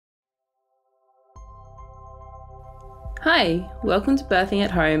Hi, welcome to Birthing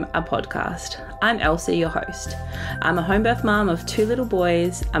at Home, a podcast. I'm Elsie, your host. I'm a home birth mum of 2 little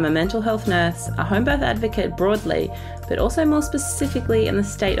boys. I'm a mental health nurse, a home birth advocate broadly, but also more specifically in the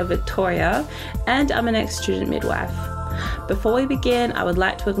state of Victoria, and I'm an ex-student midwife. Before we begin, I would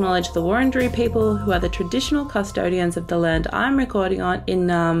like to acknowledge the Wurundjeri people who are the traditional custodians of the land I'm recording on in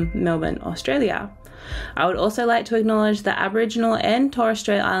Melbourne, Australia. I would also like to acknowledge that Aboriginal and Torres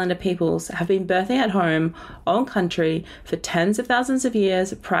Strait Islander peoples have been birthing at home on country for tens of thousands of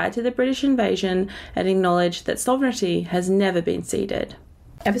years prior to the British invasion, and acknowledge that sovereignty has never been ceded.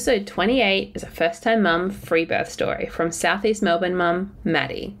 Episode 28 is a first-time mum free birth story from Southeast Melbourne mum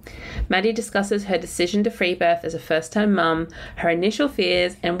Madi. Madi discusses her decision to free birth as a first-time mum, her initial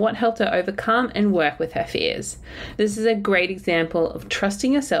fears, and what helped her overcome and work with her fears. This is a great example of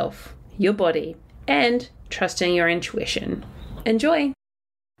trusting yourself, your body, and trusting your intuition. Enjoy.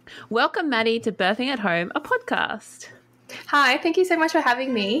 Welcome, Madi, to Birthing at Home, a podcast. Hi, thank you so much for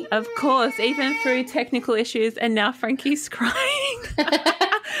having me. Of course, even through technical issues, and now Frankie's crying.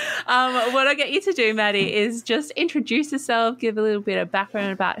 What I'll get you to do, Madi, is just introduce yourself, give a little bit of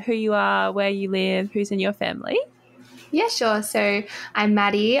background about who you are, where you live, who's in your family. Yeah, sure. So I'm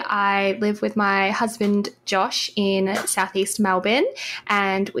Madi. I live with my husband, Josh, in southeast Melbourne,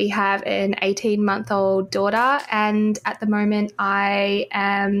 and we have an 18-month-old daughter, and at the moment I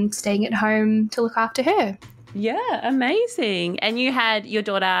am staying at home to look after her. Yeah, amazing. And you had your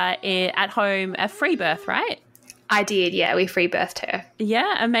daughter at home a free birth, right? I did, yeah. We free birthed her.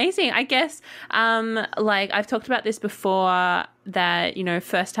 Yeah, amazing. I guess, I've talked about this before, that,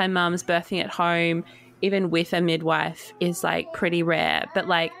 first-time mums birthing at home, even with a midwife, is pretty rare, but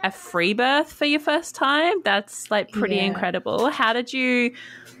a free birth for your first time, that's pretty incredible. How did you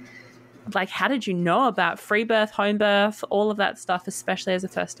know about free birth, home birth, all of that stuff, especially as a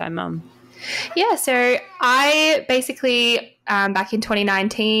first time mum? Yeah, so I basically, back in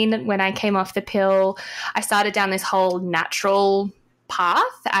 2019, when I came off the pill, I started down this whole natural path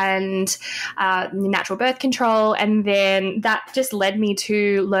and natural birth control, and then that just led me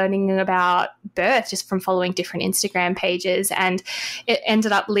to learning about birth just from following different Instagram pages, and it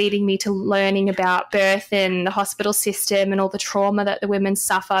ended up leading me to learning about birth and the hospital system and all the trauma that the women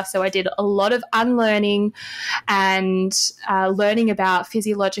suffer. So I did a lot of unlearning and learning about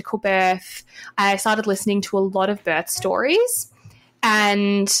physiological birth. I started listening to a lot of birth stories,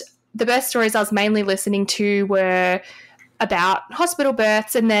 and the birth stories I was mainly listening to were about hospital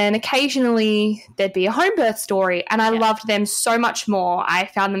births, and then occasionally there'd be a home birth story, and I loved them so much more. I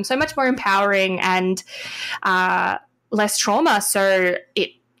found them so much more empowering and less trauma. So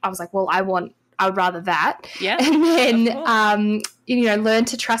I was like, well, I would rather that. Yeah. And then learn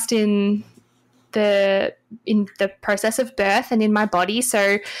to trust in the process of birth and in my body.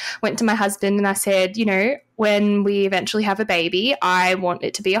 So went to my husband and I said, when we eventually have a baby, I want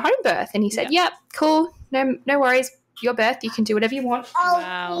it to be a home birth. And he said, yep, cool, no worries. Your birth, you can do whatever you want.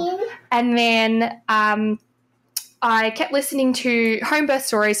 Wow. And then I kept listening to home birth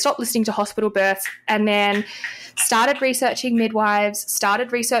stories, stopped listening to hospital births, and then started researching midwives,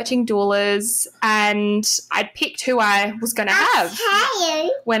 started researching doulas, and I'd picked who I was going to have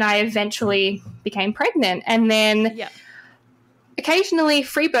when I eventually became pregnant. And then occasionally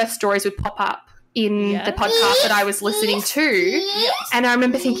free birth stories would pop up in the podcast that I was listening to. Yes. And I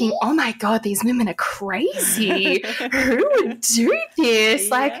remember thinking, oh my God, these women are crazy. Who would do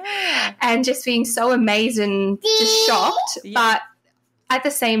this? And just being so amazed and just shocked. Yeah. But at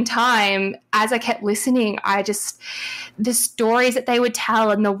the same time, as I kept listening, the stories that they would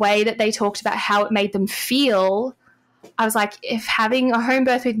tell and the way that they talked about how it made them feel, I was like, if having a home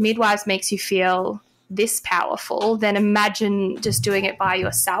birth with midwives makes you feel this powerful, then imagine just doing it by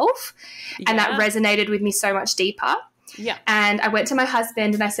yourself. And that resonated with me so much deeper. Yeah. And I went to my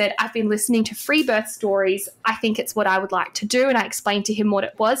husband and I said, I've been listening to free birth stories. I think it's what I would like to do. And I explained to him what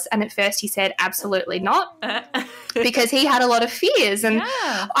it was. And at first he said, absolutely not, because he had a lot of fears. And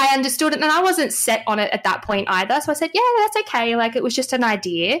I understood it. And I wasn't set on it at that point either. So I said, yeah, that's okay. It was just an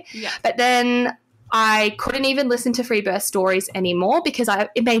idea. Yeah. But then I couldn't even listen to free birth stories anymore because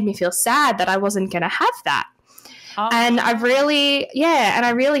it made me feel sad that I wasn't going to have that. Oh. And I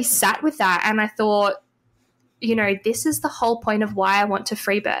really sat with that, and I thought, this is the whole point of why I want to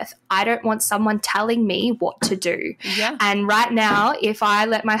free birth. I don't want someone telling me what to do. Yeah. And right now, if I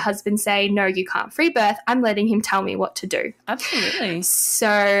let my husband say, no, you can't free birth, I'm letting him tell me what to do. Absolutely.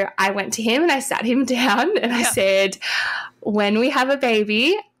 So I went to him and I sat him down and I said, when we have a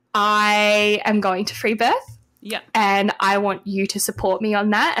baby, I am going to free birth. Yeah. And I want you to support me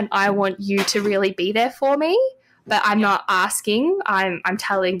on that, and I want you to really be there for me. But I'm not asking. I'm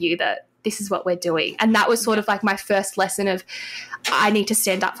telling you that this is what we're doing. And that was sort of like my first lesson of I need to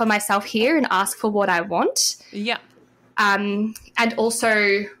stand up for myself here and ask for what I want. Yeah. And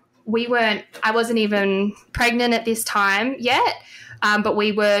also I wasn't even pregnant at this time yet, but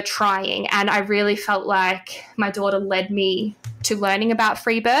we were trying, and I really felt like my daughter led me to learning about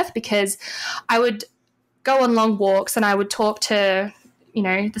free birth, because I would go on long walks and I would talk to,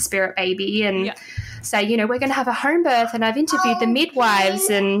 the spirit baby and say, we're going to have a home birth, and I've interviewed the midwives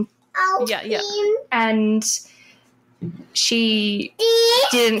and she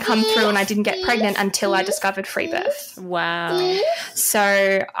didn't come through and I didn't get pregnant until I discovered free birth. Wow. So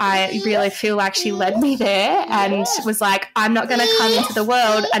I really feel like she led me there and was like, I'm not going to come into the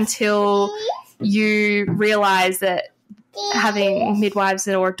world until you realise that having midwives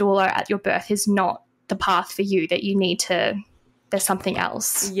or a doula at your birth is not the path for you, that you need to, there's something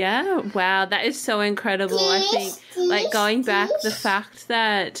else. Yeah. Wow. That is so incredible. I think, like, going back, the fact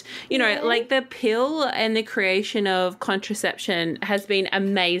that, like, the pill and the creation of contraception has been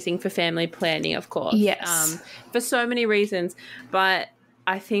amazing for family planning, of course. Yes. For so many reasons. But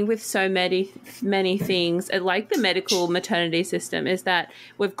I think with so many things, like the medical maternity system, is that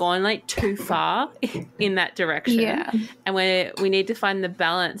we've gone like too far in that direction. Yeah. And we need to find the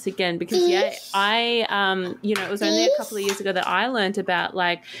balance again, because I it was only a couple of years ago that I learned about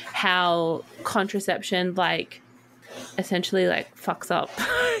like how contraception like essentially like fucks up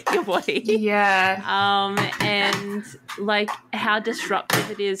your body. Yeah. And like how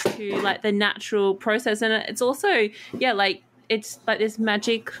disruptive it is to like the natural process. And it's also, like, it's like this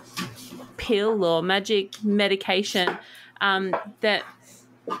magic pill or magic medication that,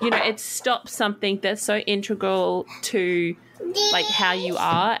 it stops something that's so integral to like how you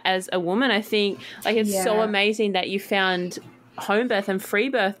are as a woman. I think like it's so amazing that you found home birth and free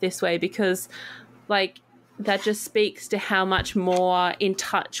birth this way, because like that just speaks to how much more in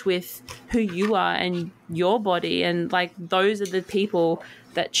touch with who you are and your body. And like those are the people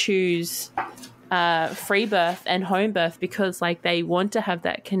that choose free birth and home birth, because like they want to have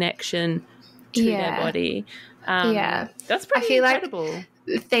that connection to their body. That's pretty incredible.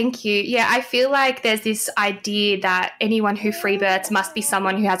 Thank you. Yeah, I feel like there's this idea that anyone who free births must be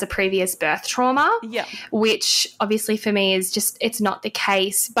someone who has a previous birth trauma, which obviously for me is just, it's not the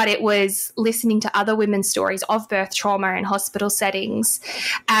case. But it was listening to other women's stories of birth trauma in hospital settings.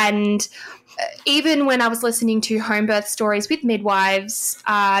 And even when I was listening to home birth stories with midwives,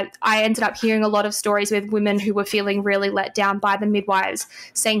 I ended up hearing a lot of stories with women who were feeling really let down by the midwives,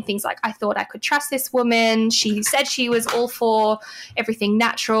 saying things like, I thought I could trust this woman. She said she was all for everything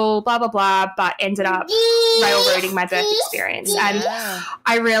natural, blah, blah, blah, but ended up railroading my birth experience. And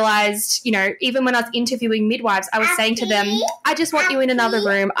I realised, even when I was interviewing midwives, I was saying to them, I just want you in another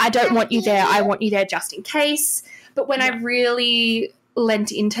room. I don't want you there. I want you there just in case. But when I really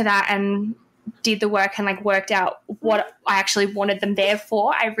lent into that and did the work and like worked out what I actually wanted them there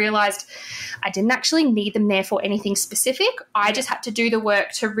for, I realized I didn't actually need them there for anything specific. I just had to do the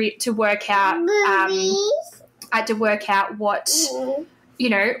work to work out. I had to work out what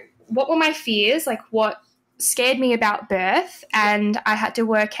what were my fears, like what scared me about birth, and I had to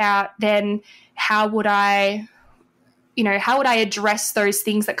work out then how would I address those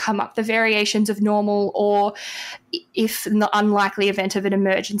things that come up, the variations of normal, or if in the unlikely event of an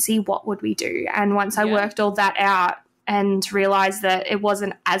emergency, what would we do? And once I worked all that out and realised that it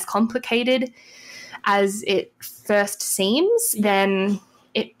wasn't as complicated as it first seems, then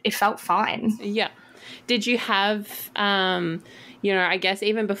it felt fine. Yeah. Did you have, I guess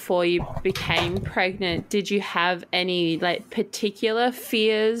even before you became pregnant, did you have any like particular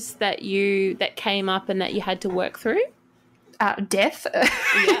fears that came up and that you had to work through? Death.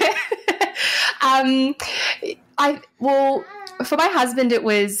 For my husband, it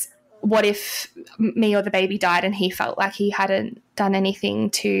was, what if me or the baby died and he felt like he hadn't done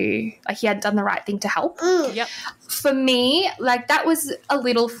anything he hadn't done the right thing to help. For me, like that was a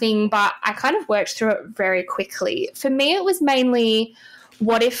little thing, but I kind of worked through it very quickly. For me, it was mainly,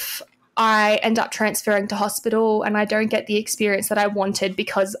 what if I end up transferring to hospital and I don't get the experience that I wanted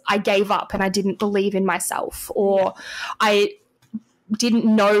because I gave up and I didn't believe in myself, or I didn't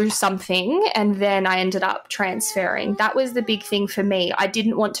know something and then I ended up transferring. That was the big thing for me. I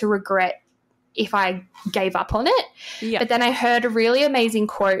didn't want to regret if I gave up on it. But then I heard a really amazing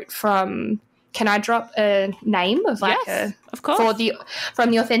quote from, can I drop a name of of course,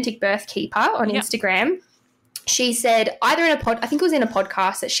 from the Authentic Birth Keeper on Instagram? She said, either in I think it was in a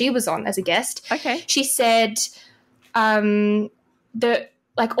podcast that she was on as a guest. Okay. She said, all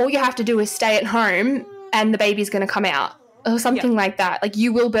you have to do is stay at home and the baby's going to come out. or something like that. Like,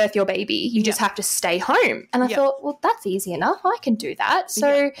 you will birth your baby. You just have to stay home. And I thought, well, that's easy enough. I can do that.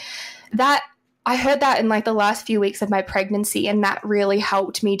 So that I heard that in like the last few weeks of my pregnancy, and that really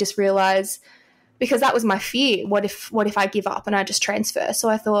helped me just realize, because that was my fear. What if I give up and I just transfer? So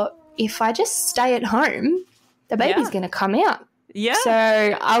I thought, if I just stay at home, the baby's going to come out. Yeah. So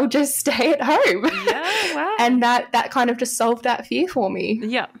I'll just stay at home. Yeah, wow. And that kind of just solved that fear for me.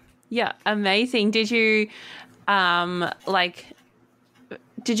 Yeah. Yeah, amazing. Did you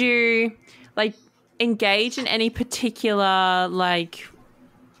engage in any particular like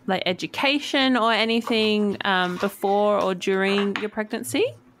education or anything before or during your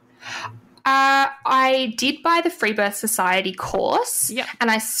pregnancy? I did buy the Freebirth Society course,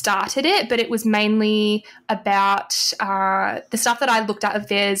 and I started it, but it was mainly about the stuff that I looked at of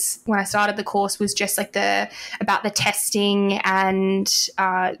theirs when I started the course was just like about the testing and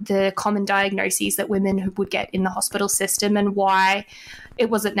the common diagnoses that women would get in the hospital system, and why it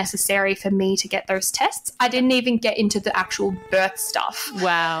wasn't necessary for me to get those tests. I didn't even get into the actual birth stuff.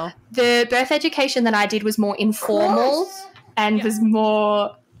 Wow. The birth education that I did was more informal and was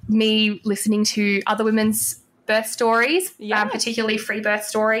more me listening to other women's birth stories, particularly free birth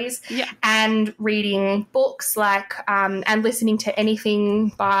stories, and reading books and listening to anything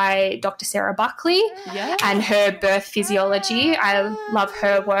by Dr. Sarah Buckley and her birth physiology. I love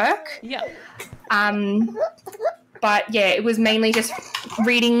her work. But it was mainly just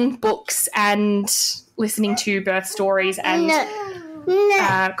reading books and listening to birth stories and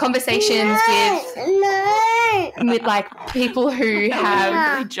conversations with like people who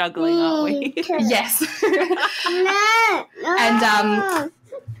have really juggling, aren't we? Yes. And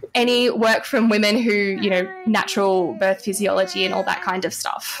any work from women who, natural birth physiology and all that kind of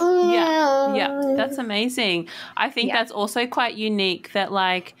stuff. Yeah, that's amazing. I think that's also quite unique that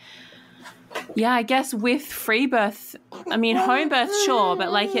I guess with free birth, I mean, home birth, sure,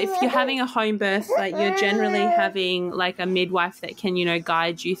 but like if you're having a home birth, like you're generally having like a midwife that can,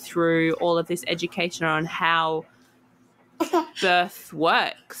 guide you through all of this education on how birth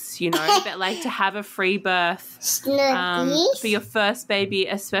works, but like to have a free birth for your first baby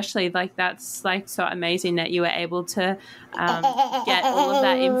especially, like that's like so amazing that you were able to get all of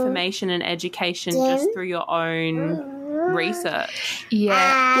that information and education just through your own research.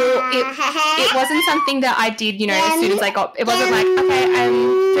 Well, it wasn't something that I did, as soon as I got, it wasn't like, okay,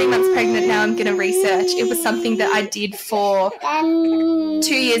 I'm 3 months pregnant, now I'm going to research. It was something that I did for 2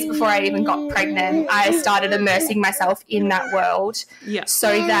 years before I even got pregnant. I started immersing myself in that world so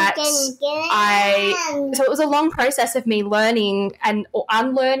that so it was a long process of me learning or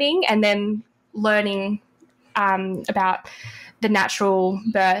unlearning and then learning about the natural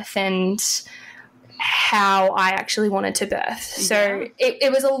birth and how I actually wanted to birth. So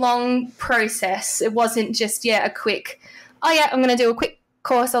it was a long process. It wasn't just, a quick, I'm going to do a quick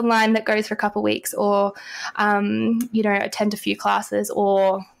course online that goes for a couple of weeks or, attend a few classes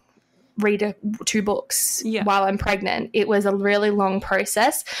or read 2 books while I'm pregnant. It was a really long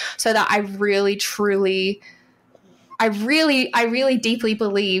process so that I really, truly, I really deeply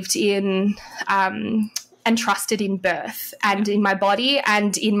believed in and trusted in birth and in my body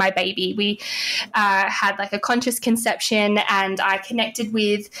and in my baby. We had like a conscious conception and I connected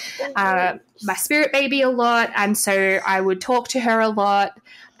with my spirit baby a lot, and so I would talk to her a lot,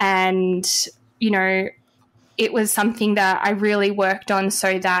 and it was something that I really worked on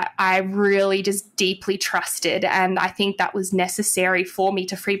so that I really just deeply trusted, and I think that was necessary for me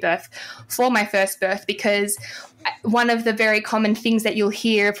to free birth for my first birth, because one of the very common things that you'll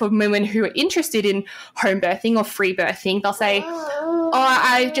hear from women who are interested in home birthing or free birthing, they'll say,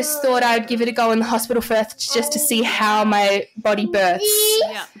 I just thought I'd give it a go in the hospital first just to see how my body births.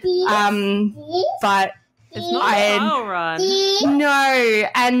 But it's not a trial run. No,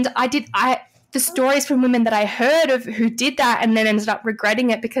 and the stories from women that I heard of who did that and then ended up regretting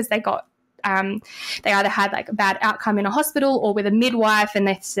it because they got they either had like a bad outcome in a hospital or with a midwife, and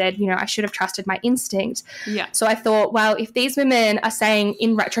they said, I should have trusted my instinct. So I thought, well, if these women are saying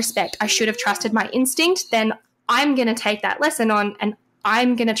in retrospect I should have trusted my instinct, then I'm going to take that lesson on and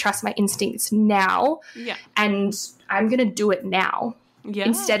I'm going to trust my instincts now, and I'm going to do it now.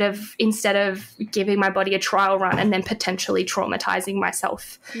 Instead of giving my body a trial run and then potentially traumatizing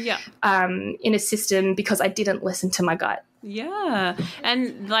myself in a system because I didn't listen to my gut.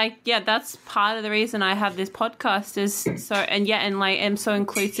 And that's part of the reason I have this podcast is am so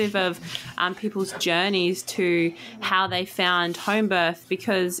inclusive of people's journeys to how they found home birth,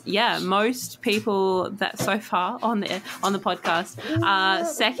 because most people that so far on the podcast are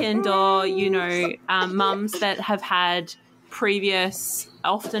second or mums that have had previous,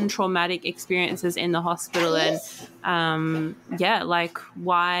 often traumatic experiences in the hospital, and like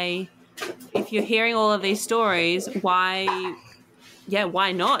why, if you're hearing all of these stories, why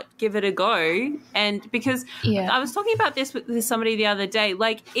not give it a go? And because I was talking about this with somebody the other day,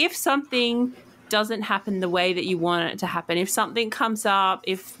 like if something doesn't happen the way that you want it to happen, if something comes up,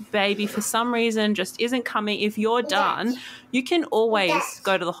 if baby for some reason just isn't coming, if you're done, you can always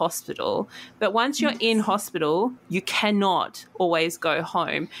go to the hospital. But once you're in hospital, you cannot always go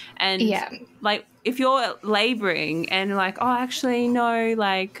home. And like if you're laboring and like, oh, actually, no,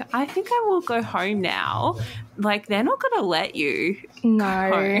 like I think I will go home now, like they're not going to let you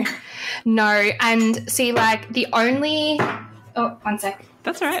No. And see, like the only... Oh, one sec.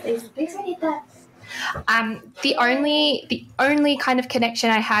 That's all right. Please I need that. The only kind of connection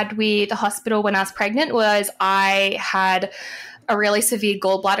I had with the hospital when I was pregnant was I had a really severe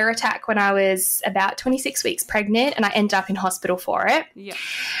gallbladder attack when I was about 26 weeks pregnant, and I ended up in hospital for it. Yeah.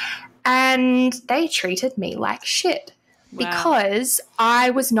 And they treated me like shit because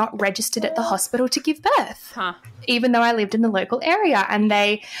I was not registered at the hospital to give birth, even though I lived in the local area. And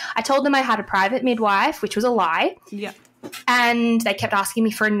I told them I had a private midwife, which was a lie. Yeah. And they kept asking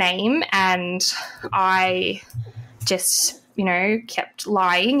me for a name, and I just, kept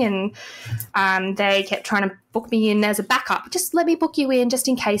lying, and they kept trying to book me in as a backup. Just let me book you in just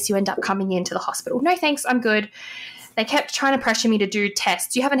in case you end up coming into the hospital. No, thanks, I'm good. They kept trying to pressure me to do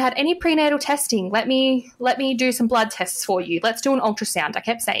tests. You haven't had any prenatal testing. Let me do some blood tests for you. Let's do an ultrasound. I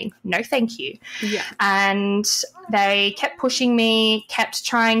kept saying, no, thank you. Yeah. And they kept pushing me,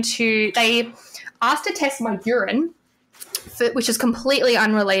 they asked to test my urine, which is completely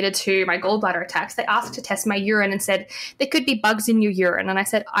unrelated to my gallbladder attacks. They asked to test my urine and said, there could be bugs in your urine. And I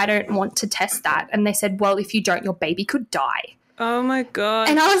said, I don't want to test that. And they said, well, if you don't, your baby could die. Oh, my God.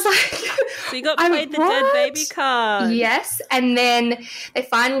 And I was like... So you got played the dead baby card. Yes. And then they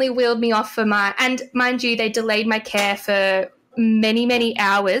finally wheeled me off for and mind you, they delayed my care for many, many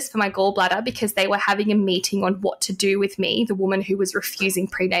hours for my gallbladder because they were having a meeting on what to do with me, the woman who was refusing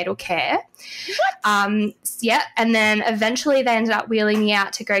prenatal care. What? And then eventually they ended up wheeling me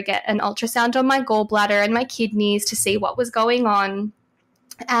out to go get an ultrasound on my gallbladder and my kidneys to see what was going on.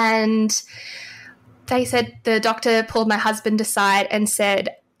 And they said, the doctor pulled my husband aside and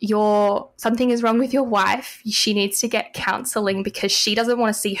said, something is wrong with your wife. She needs to get counselling because she doesn't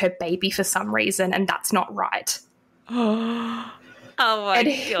want to see her baby for some reason, and that's not right. Oh my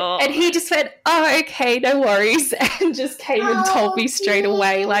God. And he just went, oh, okay, no worries, and just came and told me straight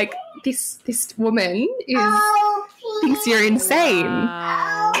away, like, this woman thinks you're insane.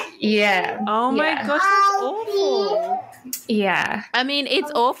 Wow. Yeah. Oh my gosh, that's awful. Yeah. I mean,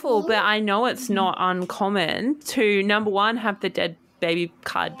 it's awful, but I know it's not uncommon to, number one, have the dead baby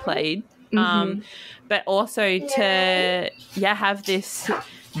card played, but also to have this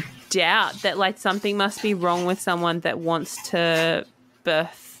doubt that like something must be wrong with someone that wants to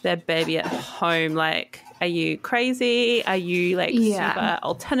birth their baby at home. Like, are you crazy? Are you like super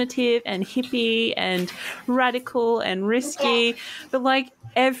alternative and hippie and radical and risky? But like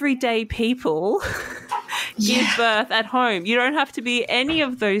everyday people give birth at home. You don't have to be any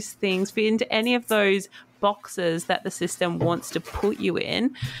of those things, fit into any of those boxes that the system wants to put you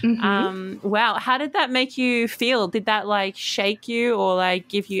in. Wow. How did that make you feel? Did that like shake you or like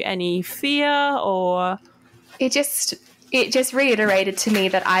give you any fear, or? It just reiterated to me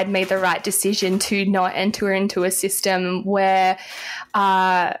that I'd made the right decision to not enter into a system where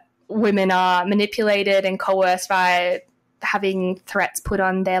women are manipulated and coerced by having threats put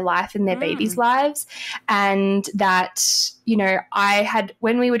on their life and their babies' lives. And that,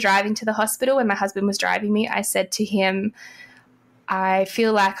 when we were driving to the hospital, when my husband was driving me, I said to him, I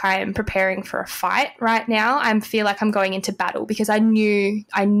feel like I am preparing for a fight right now. I feel like I'm going into battle because I knew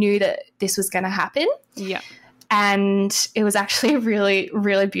that this was going to happen. Yeah. And it was actually really,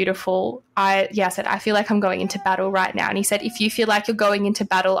 really beautiful. I said, I feel like I'm going into battle right now. And he said, if you feel like you're going into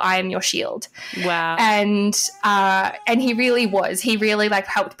battle, I am your shield. Wow. And he really was. He really like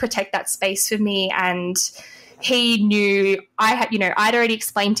helped protect that space for me. And he knew I'd already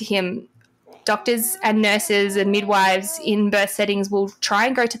explained to him, doctors and nurses and midwives in birth settings will try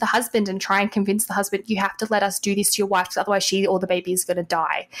and go to the husband and try and convince the husband, you have to let us do this to your wife, because otherwise she or the baby is going to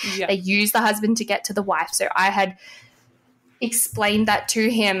die. Yeah. They use the husband to get to the wife. So I had explained that to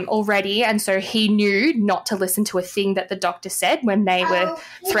him already, and so he knew not to listen to a thing that the doctor said when they were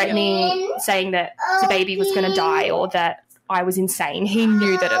threatening, saying that the baby was going to die or that I was insane. He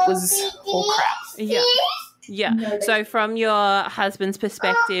knew that it was all crap. Yeah. Yeah. So from your husband's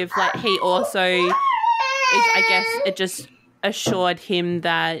perspective, like he also, I guess it just assured him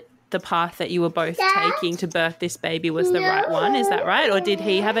that the path that you were both taking to birth this baby was the right one. Is that right? Or did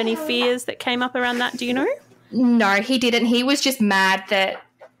he have any fears that came up around that? Do you know? No, he didn't. He was just mad that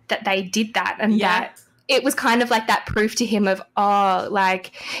they did that, and that it was kind of like that proof to him of, oh,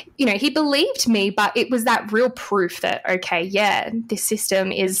 like, you know, he believed me, but it was that real proof that, okay, yeah, this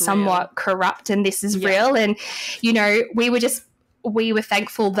system is somewhat corrupt and this is real. And, you know, we were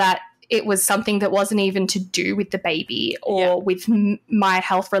thankful that it was something that wasn't even to do with the baby or with my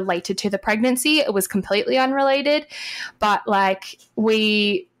health related to the pregnancy. It was completely unrelated. But, like,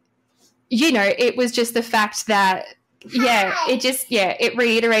 you know, it was just the fact that, it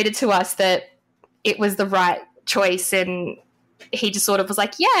reiterated to us that it was the right choice. And he just sort of was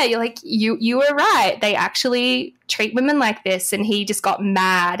like, yeah, you're like, you were right. They actually treat women like this. And he just got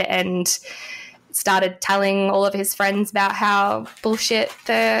mad and started telling all of his friends about how bullshit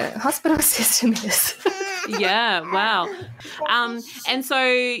the hospital system is. Yeah, wow. And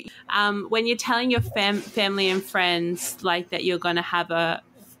so when you're telling your family and friends, like, that you're going to have a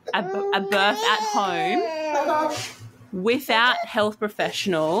birth at home without health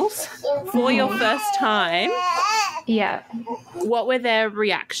professionals for your first time, what were their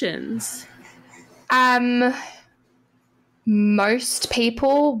reactions? Most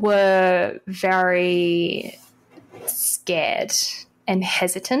people were very scared and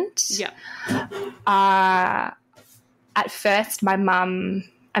hesitant. At first, my mum,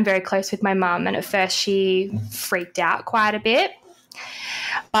 I'm very close with my mum, and at first she freaked out quite a bit.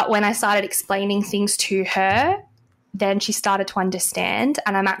 But when I started explaining things to her, then she started to understand.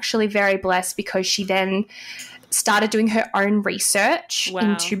 And I'm actually very blessed because she then started doing her own research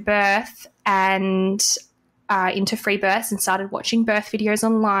into birth and into free births and started watching birth videos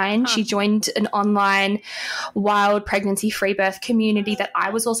online. She joined an online wild pregnancy free birth community that I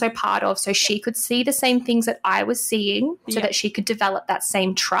was also part of, so she could see the same things that I was seeing, so that she could develop that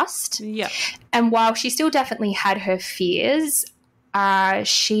same trust. And while she still definitely had her fears,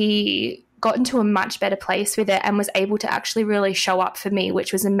 she got into a much better place with it and was able to actually really show up for me,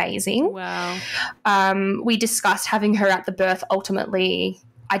 which was amazing. Wow. We discussed having her at the birth. Ultimately,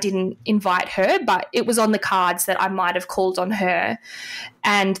 I didn't invite her, but it was on the cards that I might have called on her.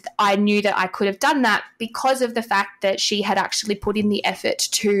 And I knew that I could have done that because of the fact that she had actually put in the effort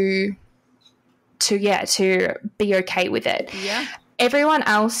to be okay with it. Yeah. Everyone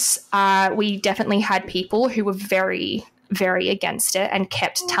else, we definitely had people who were very, very against it and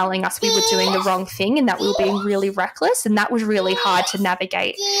kept telling us we were doing the wrong thing and that we were being really reckless, and that was really hard to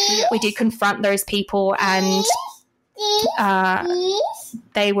navigate. We did confront those people, and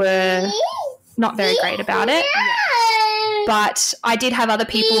they were not very great about it. But I did have other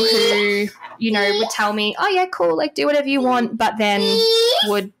people who, you know, would tell me, oh yeah, cool, like, do whatever you want, but then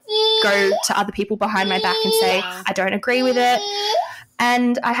would go to other people behind my back and say, I don't agree with it.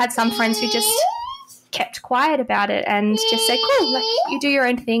 And I had some friends who just kept quiet about it and just say, cool, like, you do your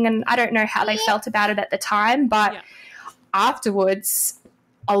own thing. And I don't know how they felt about it at the time, but afterwards,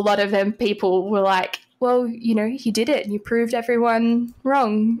 a lot of them people were like, well, you know, you did it and you proved everyone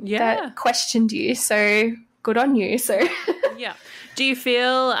wrong that questioned you. So good on you. So do you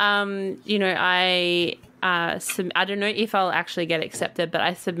feel, you know, I don't know if I'll actually get accepted, but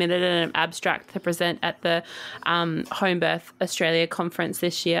I submitted an abstract to present at the Home Birth Australia conference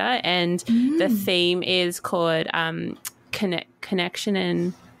this year, and the theme is called connection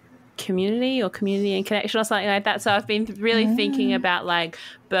and community, or community and connection, or something like that. So I've been really thinking about, like,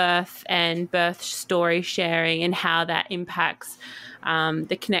 birth and birth story sharing and how that impacts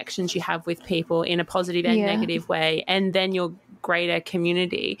the connections you have with people in a positive and negative way, and then your greater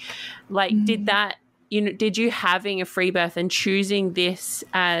community. Like, did you having a free birth and choosing this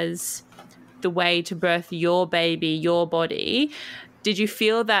as the way to birth your baby, your body, did you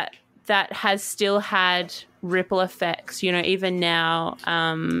feel that that has still had ripple effects, you know, even now,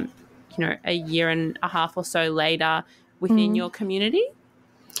 you know, a year and a half or so later within your community?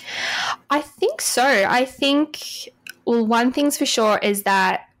 I think so. I think, well, one thing's for sure is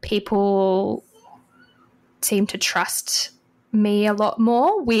that people seem to trust me a lot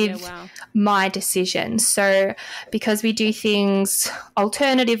more with my decisions. So because we do things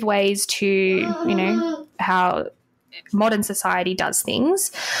alternative ways to, you know, how modern society does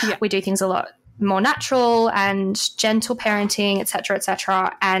things, we do things a lot more natural and gentle parenting, etc.,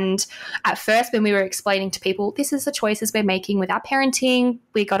 etc. And at first, when we were explaining to people, this is the choices we're making with our parenting,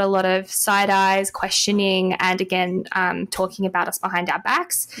 we got a lot of side eyes, questioning, and again, talking about us behind our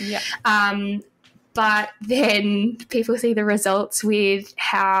backs. But then people see the results with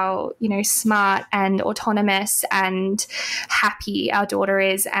how, you know, smart and autonomous and happy our daughter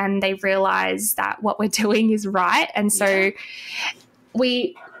is, and they realize that what we're doing is right. And so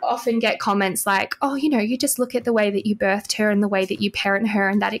we often get comments like, oh, you know, you just look at the way that you birthed her and the way that you parent her,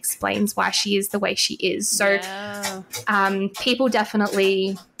 and that explains why she is the way she is. So people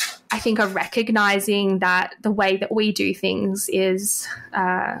definitely, I think, are recognizing that the way that we do things is,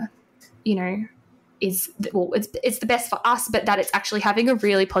 you know, it's the best for us, but that it's actually having a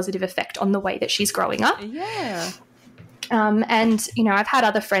really positive effect on the way that she's growing up. Yeah. And, you know, I've had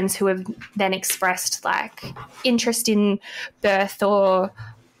other friends who have then expressed like interest in birth or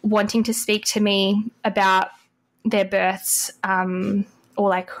wanting to speak to me about their births, or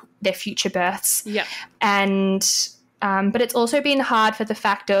like their future births. Yeah. And, but it's also been hard for the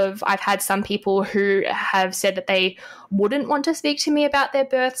fact of I've had some people who have said that they wouldn't want to speak to me about their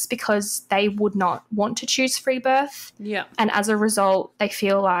births because they would not want to choose free birth. Yeah. And as a result, they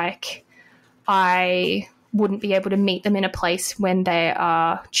feel like I wouldn't be able to meet them in a place when they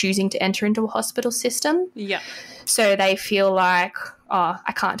are choosing to enter into a hospital system. Yeah. So they feel like, oh,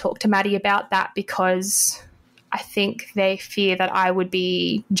 I can't talk to Maddie about that because I think they fear that I would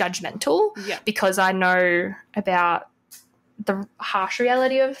be judgmental because I know about the harsh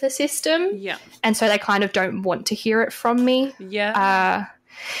reality of the system. Yeah. And so they kind of don't want to hear it from me. Yeah.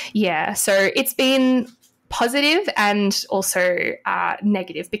 So it's been positive and also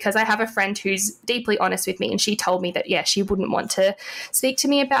negative because I have a friend who's deeply honest with me, and she told me that, yeah, she wouldn't want to speak to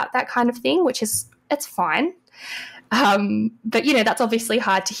me about that kind of thing, which is, it's fine. But, you know, that's obviously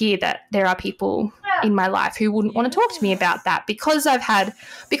hard to hear that there are people in my life who wouldn't want to talk to me about that because I've had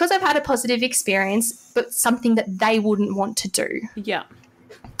a positive experience, but something that they wouldn't want to do. Yeah.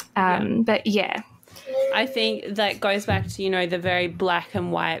 But, yeah. I think that goes back to, you know, the very black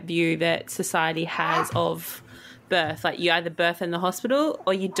and white view that society has of birth. Like, you either birth in the hospital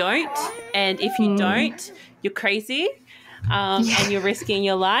or you don't. And if you don't, you're crazy and you're risking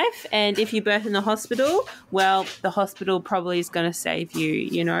your life. And if you birth in the hospital, well, the hospital probably is going to save you,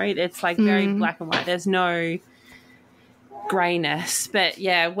 you know. It's like very black and white. There's no greyness. But,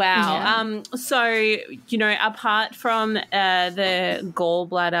 yeah, wow. Yeah. So, you know, apart from the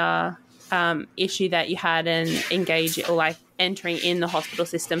gallbladder issue that you had and entering in the hospital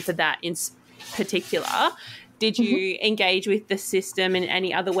system for that in particular, did you engage with the system in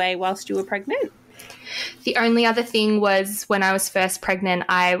any other way whilst you were pregnant? The only other thing was when I was first pregnant,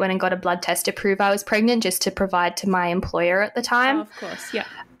 I went and got a blood test to prove I was pregnant just to provide to my employer at the time. Oh, of course, yeah.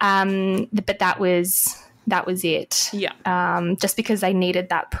 But that was it. Yeah. Just because they needed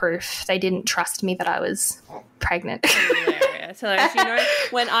that proof. They didn't trust me that I was pregnant. Hilarious. You know,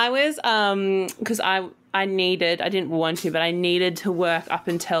 when I was, because I didn't want to, but I needed to work up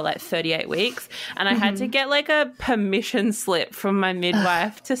until like 38 weeks. And I had to get like a permission slip from my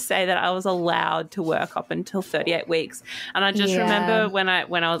midwife to say that I was allowed to work up until 38 weeks. And I just remember when I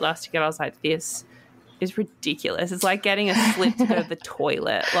was asked to get, I was like, this is ridiculous. It's like getting a slip to go to the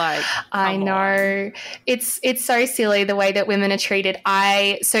toilet. Like, I know. It's so silly the way that women are treated.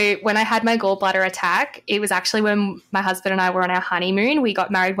 So when I had my gallbladder attack, it was actually when my husband and I were on our honeymoon. We got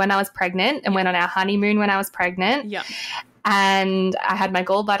married when I was pregnant and went on our honeymoon when I was pregnant. Yeah. And I had my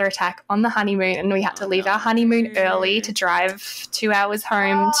gallbladder attack on the honeymoon, and we had to leave our honeymoon early to drive 2 hours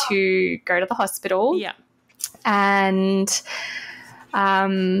home to go to the hospital. Yeah. And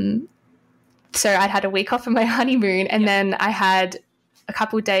so I'd had a week off of my honeymoon, and then I had a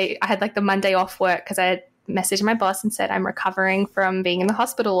couple of days, I had like the Monday off work because I had messaged my boss and said I'm recovering from being in the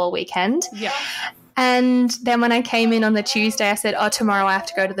hospital all weekend. Yeah. And then when I came in on the Tuesday, I said, tomorrow I have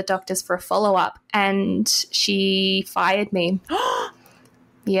to go to the doctor's for a follow-up. And she fired me.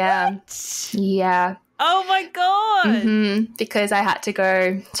 Yeah. What? Yeah. Oh, my God. Because I had to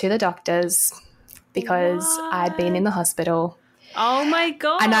go to the doctor's because I'd been in the hospital. Oh, my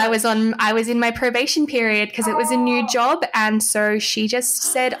God. And I was in my probation period because it was a new job. And so she just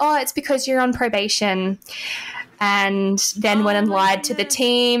said, it's because you're on probation. And then went and lied to the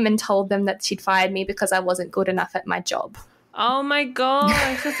team and told them that she'd fired me because I wasn't good enough at my job. Oh, my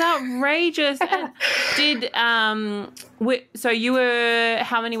gosh. That's outrageous. And so you were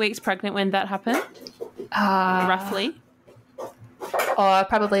how many weeks pregnant when that happened? Roughly?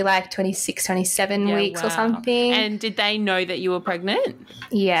 Probably like 26, 27 weeks or something. And did they know that you were pregnant?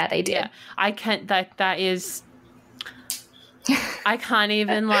 Yeah, they did. Yeah. I can't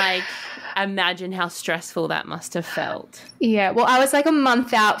even like imagine how stressful that must have felt. Yeah, well, I was like a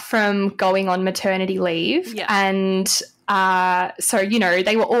month out from going on maternity leave. Yeah. And so, you know,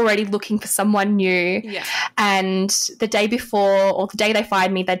 they were already looking for someone new. Yeah. And the day before, or the day they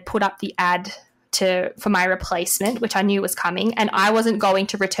fired me, they'd put up the ad for my replacement, which I knew was coming, and I wasn't going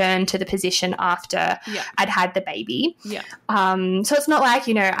to return to the position after I'd had the baby. Yeah. So it's not like,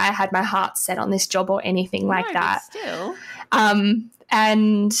 I had my heart set on this job or anything like that. But still.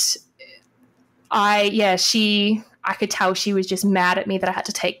 And I could tell she was just mad at me that I had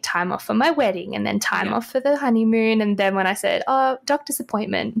to take time off for my wedding and then time off for the honeymoon. And then when I said, doctor's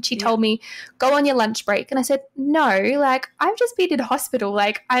appointment, she told me, go on your lunch break. And I said, no, like, I've just been in hospital.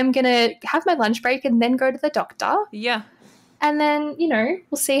 Like, I'm going to have my lunch break and then go to the doctor. Yeah. And then,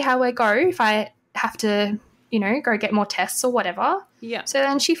 we'll see how I go if I have to, go get more tests or whatever. Yeah. So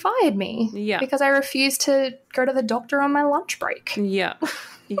then she fired me. Yeah. Because I refused to go to the doctor on my lunch break. Yeah.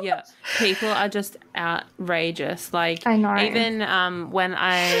 Yeah. People are just outrageous. Like, I know. Even when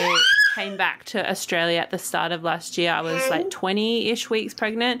I came back to Australia at the start of last year, I was like 20-ish weeks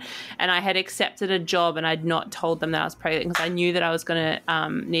pregnant, and I had accepted a job and I'd not told them that I was pregnant because I knew that I was going to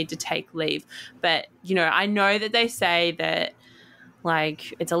need to take leave. But, I know that they say that,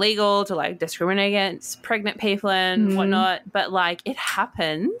 like, it's illegal to, like, discriminate against pregnant people and whatnot, but, like, it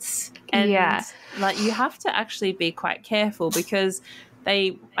happens. And, like, you have to actually be quite careful because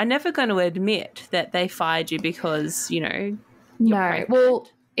they are never going to admit that they fired you because, you're pregnant. Well,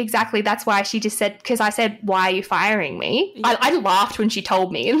 exactly. That's why she just said, because I said, why are you firing me? Yeah. I laughed when she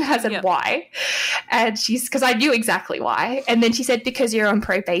told me and I said, why? And because I knew exactly why. And then she said, because you're on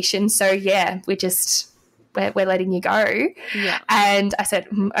probation. So, we're letting you go. Yeah. And I said,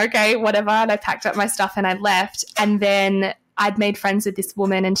 okay, whatever. And I packed up my stuff and I left. And then I'd made friends with this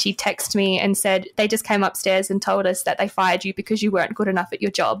woman and she texted me and said, they just came upstairs and told us that they fired you because you weren't good enough at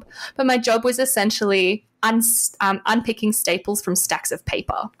your job. But my job was essentially unpicking staples from stacks of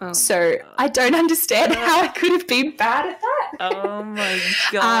paper. Oh, so I don't understand how I could have been bad at that. Oh my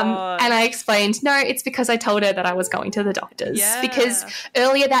God. And I explained, no, it's because I told her that I was going to the doctors. Yeah. Because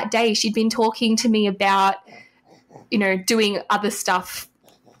earlier that day she'd been talking to me about, doing other stuff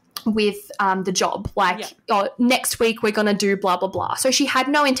with the job, like, next week we're going to do blah, blah, blah. So she had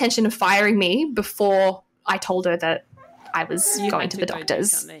no intention of firing me before I told her that I was going to the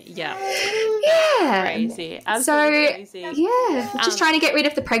doctors. Yeah. Yeah. Crazy. Absolutely crazy. Yeah. Just trying to get rid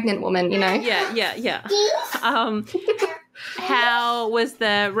of the pregnant woman, Yeah. How was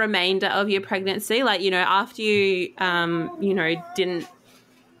the remainder of your pregnancy? Like, after you, didn't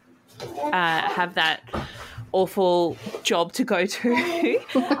have that awful job to go to,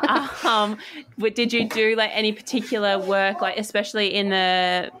 did you do, like, any particular work, like, especially in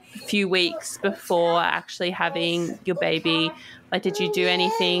the few weeks before actually having your baby? Like, did you do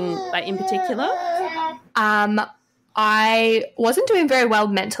anything, like, in particular? I wasn't doing very well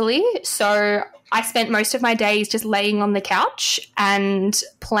mentally, so I spent most of my days just laying on the couch and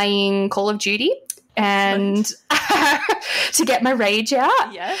playing Call of Duty and to get my rage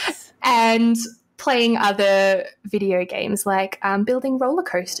out. Yes. And playing other video games like building roller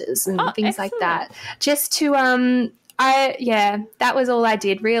coasters and things like that. Just to that was all I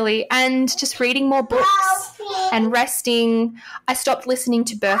did really, and just reading more books and resting. I stopped listening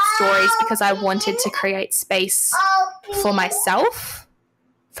to birth stories because I wanted to create space for myself,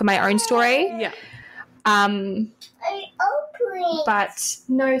 for my own story. Yeah. But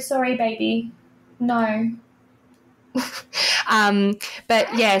no, sorry, baby. No. But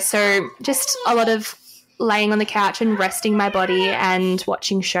yeah, so just a lot of laying on the couch and resting my body and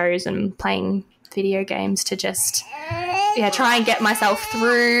watching shows and playing video games to just try and get myself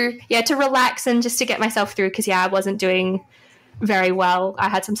through, to relax and just to get myself through, because I wasn't doing very well. I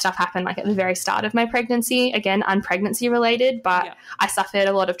had some stuff happen like at the very start of my pregnancy, again unpregnancy related, but I suffered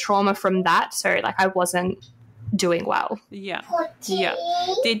a lot of trauma from that, so like I wasn't doing well. Yeah.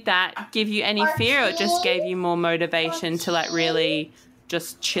 Did that give you any fear, or it just gave you more motivation to, like, really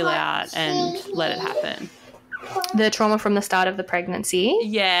just chill out and let it happen? The trauma from the start of the pregnancy?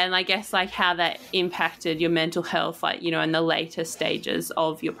 Yeah, and I guess, like, how that impacted your mental health, like, in the later stages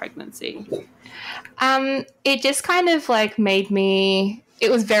of your pregnancy. It just kind of, like, made me...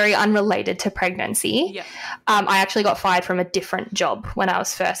 It was very unrelated to pregnancy. Yeah. I actually got fired from a different job when I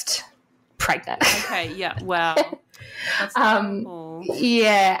was first pregnant. Okay, yeah, wow. That's awful.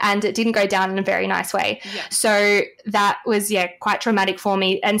 Yeah, and it didn't go down in a very nice way. Yeah. So that was, quite traumatic for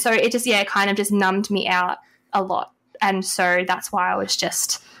me. And so it just, kind of just numbed me out a lot. And so that's why I was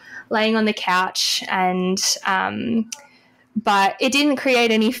just laying on the couch and but it didn't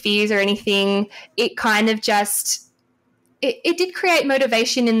create any fears or anything. It kind of just... It did create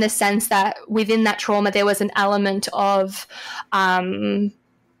motivation in the sense that within that trauma there was an element of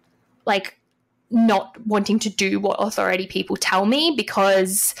like not wanting to do what authority people tell me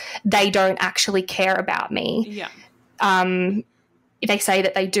because they don't actually care about me. Yeah. they say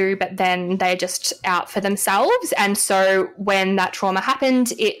that they do, but then they're just out for themselves. And so when that trauma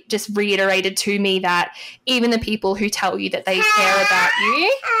happened, it just reiterated to me that even the people who tell you that they care about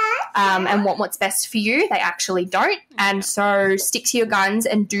you and want what's best for you, they actually don't. And so stick to your guns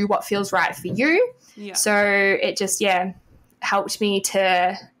and do what feels right for you. Yeah. So it just, helped me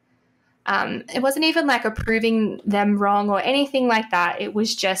to it wasn't even like approving them wrong or anything like that. It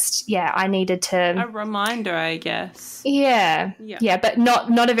was just, I needed to... A reminder, I guess. Yeah, but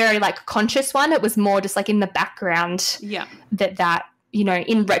not a very, like, conscious one. It was more just, like, in the background that, you know,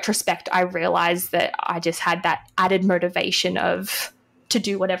 in retrospect, I realised that I just had that added motivation of to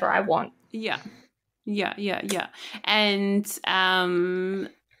do whatever I want. Yeah. And,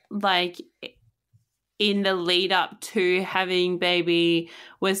 like... in the lead up to having baby,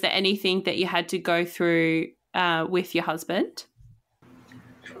 was there anything that you had to go through with your husband?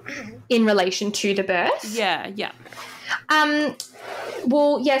 In relation to the birth? Yeah.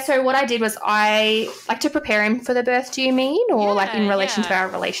 So what I did was I like to prepare him for the birth, do you mean? Or like in relation to our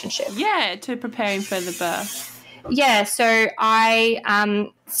relationship? Yeah, to prepare him for the birth. Yeah, so I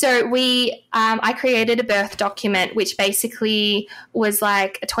created a birth document, which basically was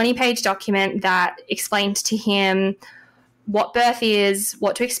like a 20-page document that explained to him what birth is,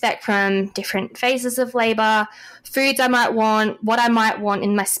 what to expect from different phases of labour, foods I might want, what I might want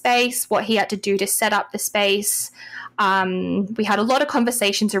in my space, what he had to do to set up the space. We had a lot of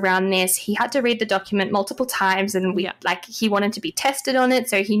conversations around this. He had to read the document multiple times, and he wanted to be tested on it,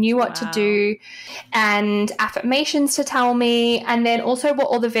 so he knew what to do, and affirmations to tell me, and then also what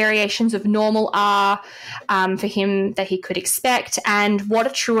all the variations of normal are for him that he could expect, and what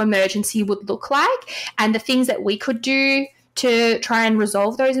a true emergency would look like, and the things that we could do to try and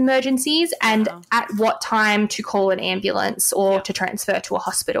resolve those emergencies, and at what time to call an ambulance or to transfer to a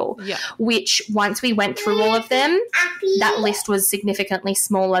hospital, which once we went through all of them, that list was significantly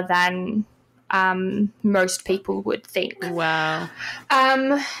smaller than most people would think. Wow.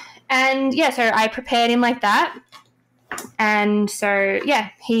 So I prepared him like that. And so,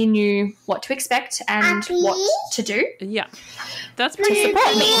 he knew what to expect and what to do. Yeah. That's pretty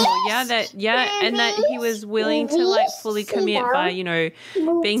cool. Yeah, and that he was willing to like fully commit by, you know,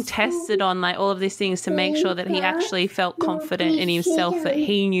 being tested on like all of these things to make sure that he actually felt confident in himself, that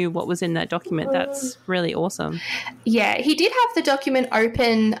he knew what was in that document. That's really awesome. Yeah, he did have the document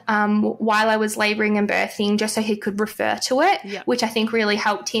open while I was labouring and birthing, just so he could refer to it, which I think really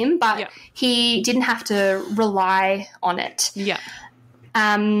helped him, but he didn't have to rely on it.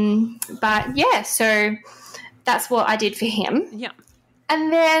 So that's what I did for him. Yeah.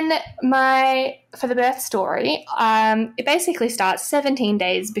 And then for the birth story, it basically starts 17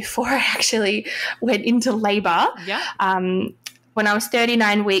 days before I actually went into labour. Yeah. When I was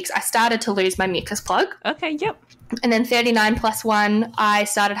 39 weeks, I started to lose my mucus plug. Okay, yep. And then 39 plus 1, I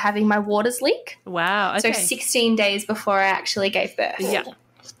started having my waters leak. Wow, okay. So 16 days before I actually gave birth. Yeah.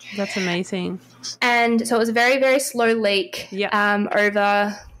 That's amazing. And so it was a very, very slow leak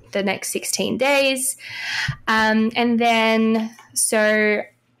over the next 16 days. And then so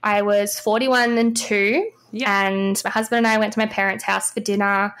I was 41 and 2 and my husband and I went to my parents' house for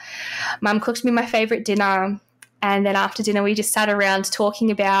dinner. Mum cooked me my favourite dinner, and then after dinner we just sat around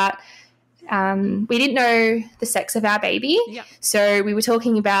talking about we didn't know the sex of our baby. So we were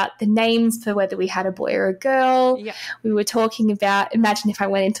talking about the names for whether we had a boy or a girl. We were talking about, imagine if I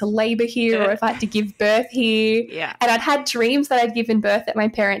went into labour here or if I had to give birth here. And I'd had dreams that I'd given birth at my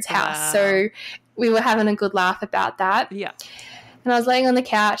parents' house. Wow. So we were having a good laugh about that. And I was laying on the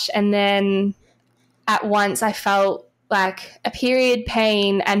couch, and then at once I felt like a period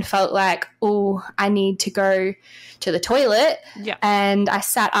pain and felt like, oh, I need to go to the toilet. And I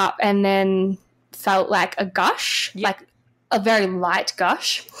sat up and then felt like a gush, like a very light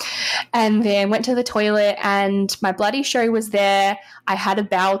gush, and then went to the toilet, and my bloody show was there. I had a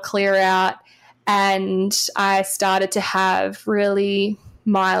bowel clear out, and I started to have really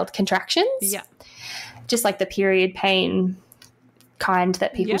mild contractions, just like the period pain kind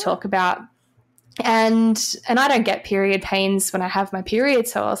that people talk about. And I don't get period pains when I have my period,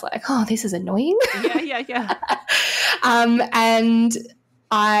 so I was like, oh, this is annoying. And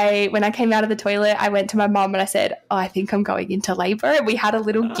when I came out of the toilet, I went to my mum and I said, oh, I think I'm going into labour. And we had a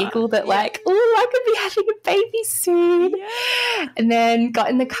little giggle that like, oh, I could be having a baby soon. And then got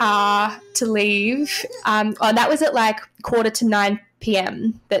in the car to leave. That was at like 8:45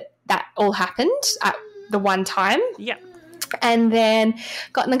 p.m. that all happened at the one time. And then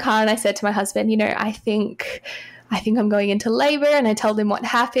got in the car and I said to my husband, you know, I think I think I'm going into labor, and I told him what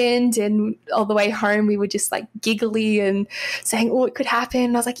happened, and all the way home we were just like giggly and saying, oh, it could happen.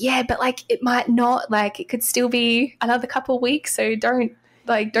 And I was like, yeah, but like it might not, like it could still be another couple of weeks, so don't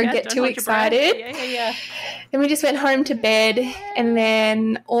get too excited. Yeah. And we just went home to bed, and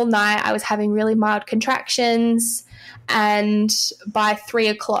then all night I was having really mild contractions, and by 3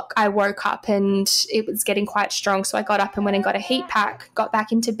 o'clock I woke up and it was getting quite strong, so I got up and went and got a heat pack, got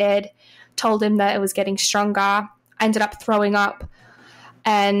back into bed, told him that it was getting stronger. I ended up throwing up,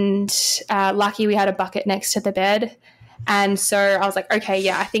 and lucky we had a bucket next to the bed. And so I was like, okay,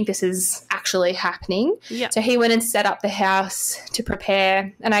 yeah, I think this is actually happening. Yeah. So he went and set up the house to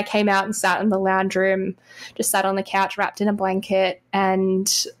prepare, and I came out and sat in the lounge room, just sat on the couch wrapped in a blanket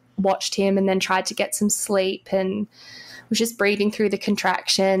and watched him, and then tried to get some sleep and was just breathing through the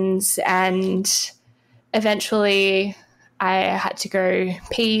contractions. And eventually I had to go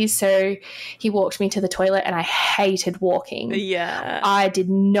pee, so he walked me to the toilet, and I hated walking. Yeah. I did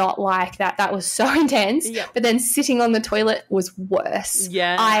not like that. That was so intense. Yeah. But then sitting on the toilet was worse.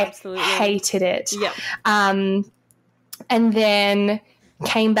 Yeah, I absolutely. hated it. Yeah. And then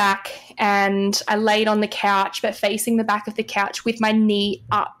came back and I laid on the couch, but facing the back of the couch with my knee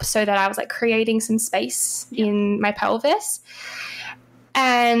up so that I was like creating some space in my pelvis.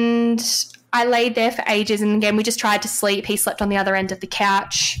 And I laid there for ages, and again we just tried to sleep. He slept on the other end of the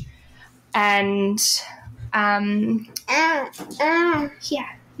couch, and yeah,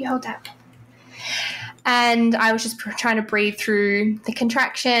 you hold that. And I was just trying to breathe through the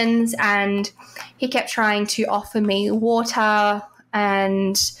contractions, and he kept trying to offer me water,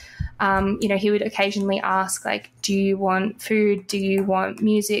 and he would occasionally ask, like, do you want food? Do you want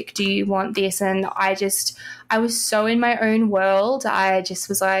music? Do you want this? And I was so in my own world. I just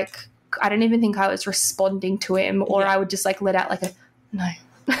was like, I don't even think I was responding to him, or I would just like let out like a no.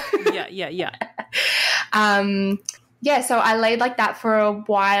 Yeah. So I laid like that for a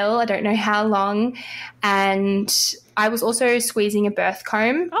while. I don't know how long. And I was also squeezing a birth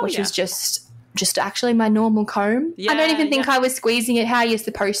comb, which was just actually my normal comb. I don't even think I was squeezing it how you're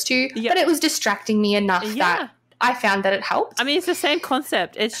supposed to, but it was distracting me enough that I found that it helped. I mean, it's the same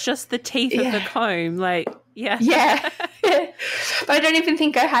concept. It's just the teeth of the comb, like, yeah. But I don't even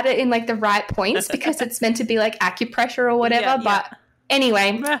think I had it in like the right points because it's meant to be like acupressure or whatever. But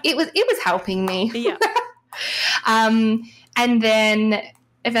anyway, it was helping me. Yeah. And then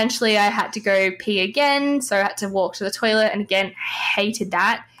eventually I had to go pee again, so I had to walk to the toilet, and again, hated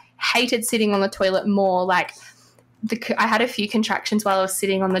that. Hated sitting on the toilet more. Like I had a few contractions while I was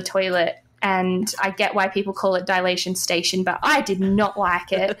sitting on the toilet, and I get why people call it dilation station, but I did not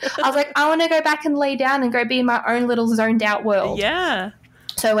like it. I was like, I want to go back and lay down and go be in my own little zoned out world. Yeah.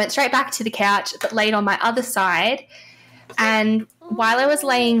 So I went straight back to the couch, but laid on my other side. And while I was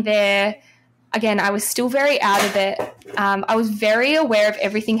laying there, again, I was still very out of it. I was very aware of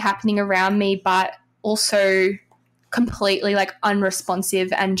everything happening around me, but also completely like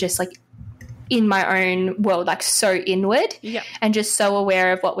unresponsive and just like in my own world, like so inward and just so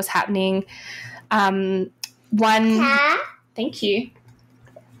aware of what was happening. Thank you.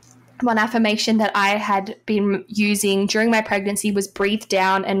 One affirmation that I had been using during my pregnancy was breathe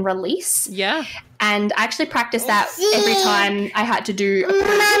down and release. Yeah. And I actually practiced that every time I had to do a while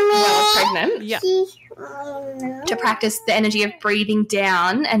I was pregnant. Yeah. To practice the energy of breathing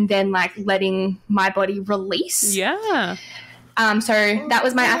down and then like letting my body release. Yeah. So that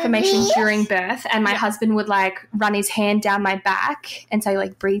was my affirmation during birth, and my husband would like run his hand down my back and say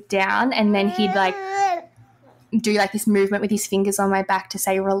like breathe down, and then he'd like do like this movement with his fingers on my back to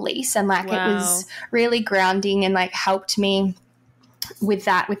say release, and like it was really grounding and like helped me with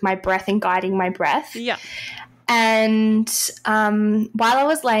that, with my breath and guiding my breath. Yeah. And while I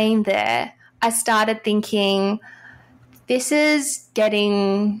was laying there, I started thinking, this is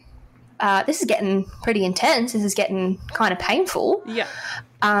getting pretty intense. This is getting kind of painful. Yeah.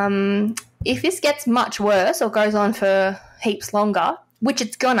 If this gets much worse or goes on for heaps longer, which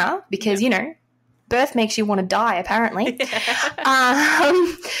it's gonna, because, you know, birth makes you want to die, apparently.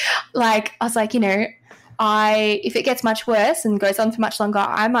 Like, I was like, you know, if it gets much worse and goes on for much longer,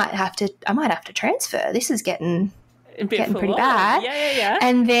 I might have to transfer. This is getting pretty bad. Yeah.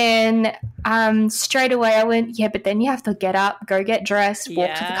 And then straight away I went, but then you have to get up, go get dressed,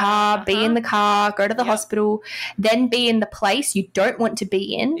 walk to the car, be in the car, go to the hospital, then be in the place you don't want to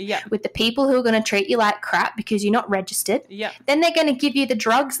be in with the people who are going to treat you like crap because you're not registered. Yeah. Then they're going to give you the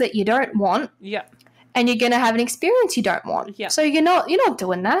drugs that you don't want. Yeah. And you're going to have an experience you don't want. Yeah. So you're not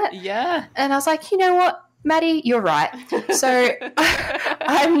doing that. Yeah. And I was like, you know what, Maddie, you're right. So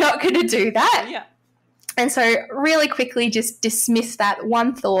I'm not going to do that. Yeah. And so really quickly just dismiss that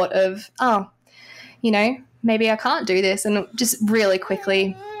one thought of, you know, maybe I can't do this, and just really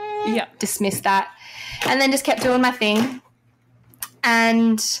quickly dismissed that, and then just kept doing my thing.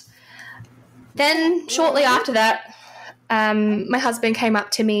 And then shortly after that, my husband came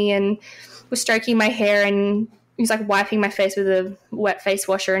up to me and was stroking my hair, and he was like wiping my face with a wet face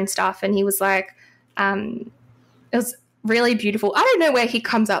washer and stuff, and he was like, it was really beautiful. I don't know where he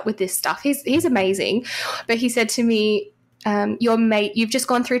comes up with this stuff. He's amazing. But he said to me, you've just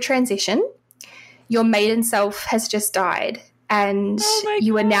gone through transition. Your maiden self has just died, and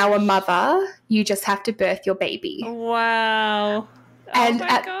you are now a mother. You just have to birth your baby. Wow. And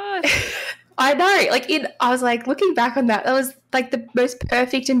my God. I know. Like, I was like, looking back on that, that was like the most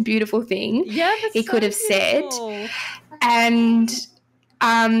perfect and beautiful thing he could have said. And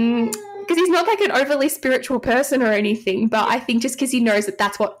because he's not like an overly spiritual person or anything, but I think just because he knows that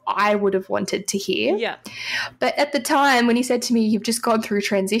that's what I would have wanted to hear. Yeah. But at the time when he said to me, you've just gone through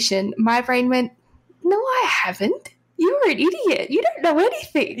transition, my brain went, no, I haven't. You're an idiot. You don't know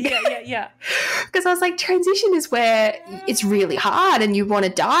anything. Yeah. Because I was like, transition is where it's really hard and you want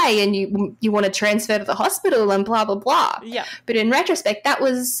to die and you want to transfer to the hospital and blah, blah, blah. Yeah. But in retrospect, that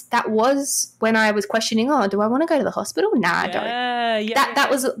was when I was questioning, do I want to go to the hospital? Nah, I don't. Yeah.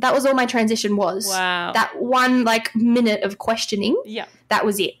 That was all my transition was. Wow. That one like minute of questioning. Yeah. That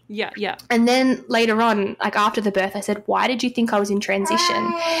was it. Yeah. And then later on, like after the birth, I said, why did you think I was in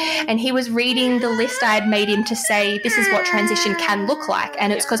transition? And he was reading the list I had made him to say, this is what transition can look like.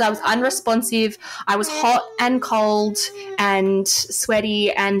 And it's because I was unresponsive. I was hot and cold and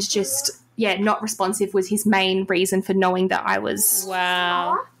sweaty and just, not responsive was his main reason for knowing that I was.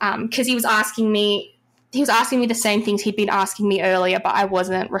 Wow. Because he was asking me the same things he'd been asking me earlier, but I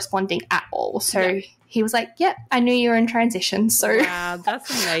wasn't responding at all. So he was like, yep, I knew you were in transition. So wow, that's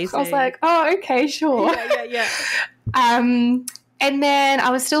amazing. I was like, oh, okay, sure. Yeah. And then I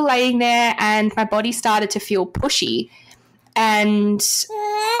was still laying there and my body started to feel pushy, and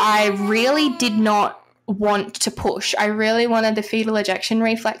I really did not want to push. I really wanted the fetal ejection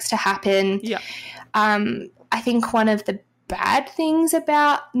reflex to happen. Yeah. I think one of the bad things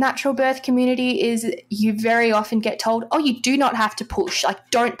about natural birth community is you very often get told, you do not have to push, like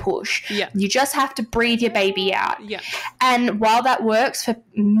don't push. Yeah. You just have to breathe your baby out. Yeah. And while that works for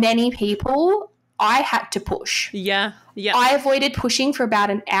many people, I had to push. Yeah. I avoided pushing for about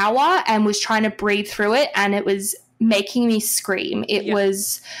an hour and was trying to breathe through it, and it was making me scream. It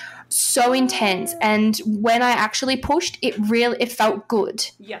was so intense, and when I actually pushed, it felt good.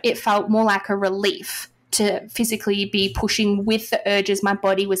 Yeah. It felt more like a relief to physically be pushing with the urges my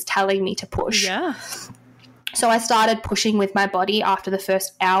body was telling me to push. Yeah. So I started pushing with my body after the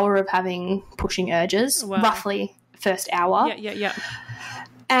first hour of having pushing urges, roughly first hour. Yeah.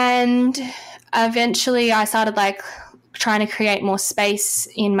 And eventually I started like trying to create more space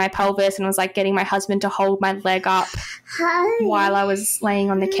in my pelvis, and was like getting my husband to hold my leg up while I was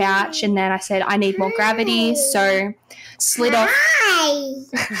laying on the couch. And then I said, I need more gravity. So slid off. Hi.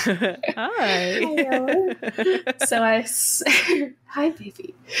 Hi,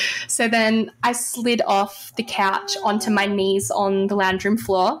 baby. So then I slid off the couch onto my knees on the lounge room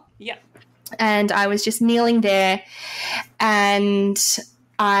floor. Yeah. And I was just kneeling there, and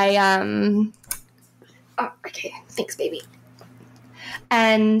okay, thanks, baby.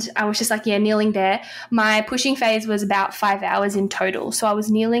 And I was just like, kneeling there. My pushing phase was about 5 hours in total. So I was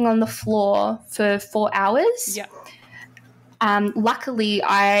kneeling on the floor for 4 hours. Yeah. Luckily,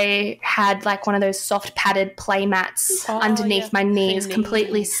 I had like one of those soft padded play mats underneath my knees,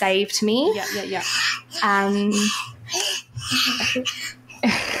 completely saved me. Yeah.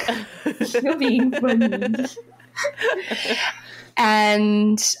 You're being funny.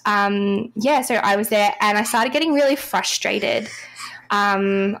 And so I was there, and I started getting really frustrated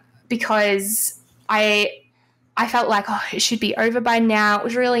because I felt like, it should be over by now. It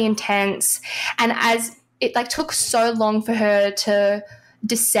was really intense. And as it like took so long for her to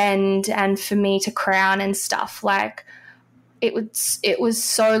descend and for me to crown and stuff, like it was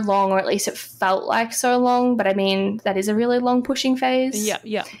so long, or at least it felt like so long. But I mean, that is a really long pushing phase.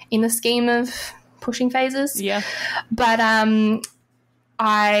 Yeah. In the scheme of pushing phases. Yeah. But I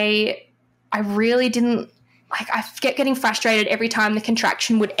really didn't like, I kept getting frustrated every time the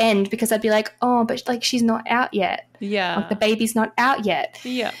contraction would end, because I'd be like, but like she's not out yet. Yeah. Like the baby's not out yet.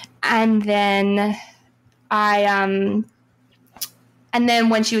 Yeah. And then and then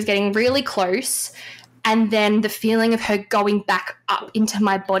when she was getting really close, and then the feeling of her going back up into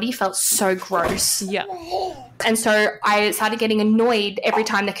my body felt so gross. Yeah. And so I started getting annoyed every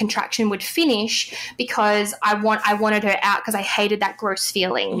time the contraction would finish, because I wanted her out, because I hated that gross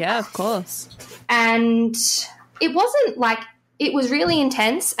feeling. Yeah, of course. And it wasn't like, it was really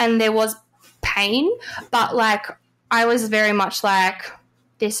intense, and there was pain, but like I was very much like,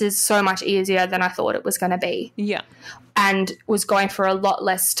 this is so much easier than I thought it was going to be. Yeah. And was going for a lot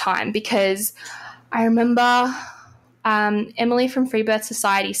less time, because I remember Emily from Freebirth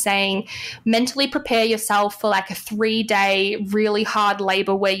Society saying, mentally prepare yourself for like a 3-day really hard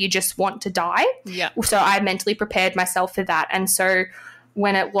labor where you just want to die. Yeah. So I mentally prepared myself for that. And so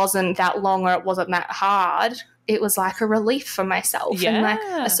when it wasn't that long or it wasn't that hard, it was like a relief for myself and like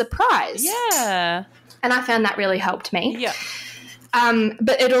a surprise. Yeah. And I found that really helped me. Yeah.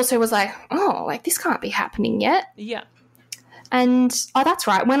 But it also was like, oh, like this can't be happening yet. Yeah. And, oh, that's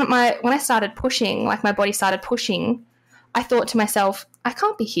right. When I started pushing, like my body started pushing, I thought to myself, I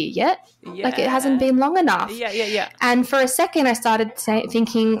can't be here yet. Yeah. Like it hasn't been long enough. Yeah. And for a second I started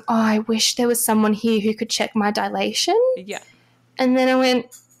thinking, oh, I wish there was someone here who could check my dilation. Yeah. And then I went,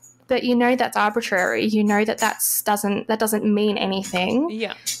 but you know that's arbitrary. You know that doesn't mean anything.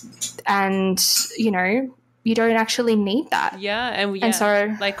 Yeah. And, you know, you don't actually need that. Yeah. And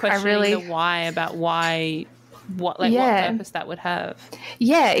so like questioning the why about why, what purpose that would have.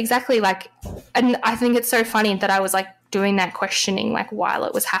 Yeah, exactly. Like, and I think it's so funny that I was like doing that questioning like while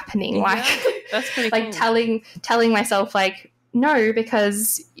it was happening. Like, that's pretty like cool. telling myself like, no,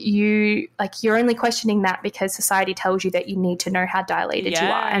 because you're only questioning that because society tells you that you need to know how dilated you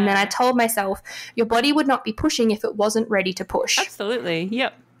are. And then I told myself, your body would not be pushing if it wasn't ready to push. Absolutely.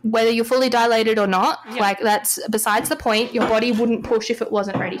 Yep. Whether you're fully dilated or not, like that's besides the point. Your body wouldn't push if it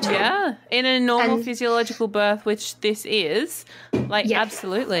wasn't ready to. Yeah. In a normal physiological birth, which this is, like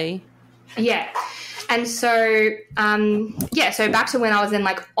absolutely. Yeah. And so, so back to when I was in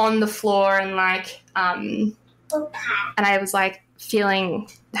like on the floor and like, and I was like feeling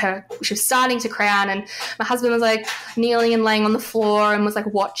her, she was starting to crown, and my husband was like kneeling and laying on the floor and was like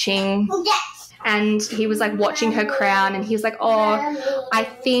watching, and he was like watching her crown, and he was like, oh, I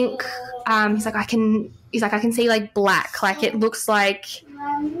think, he's like, I can see like black, like it looks like,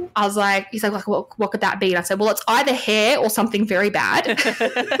 I was like, he's like, what could that be? And I said, well, it's either hair or something very bad.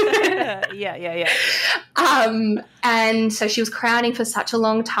 Yeah. And so she was crowning for such a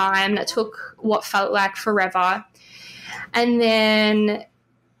long time that took what felt like forever. And then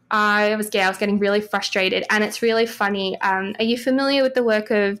I was getting really frustrated. And it's really funny. Are you familiar with the work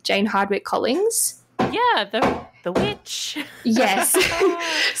of Jane Hardwicke Collins? Yeah, the witch. Yes.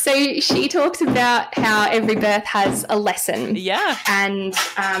 So she talks about how every birth has a lesson. Yeah. And,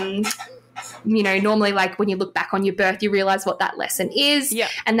 you know, normally like when you look back on your birth, you realize what that lesson is. Yeah.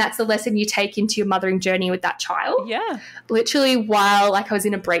 And that's the lesson you take into your mothering journey with that child. Yeah. Literally while like I was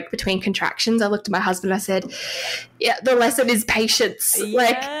in a break between contractions, I looked at my husband and I said, yeah, the lesson is patience. Yeah.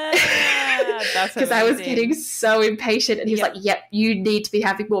 Like, because I was getting so impatient, and he was like, yep, you need to be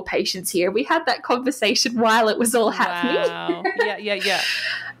having more patience here. We had that conversation while it was all happening. Wow. Yeah.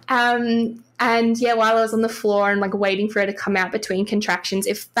 And yeah, while I was on the floor and like waiting for her to come out between contractions,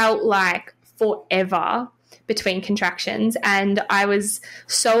 it felt like forever between contractions. And I was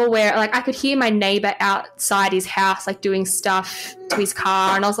so aware, like I could hear my neighbor outside his house like doing stuff to his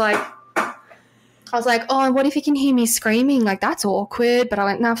car, and I was like, oh, what if he can hear me screaming? Like, that's awkward. But I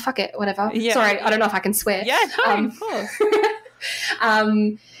went, no, fuck it, whatever. Yeah. Sorry, I don't know if I can swear. Yeah, no, of course.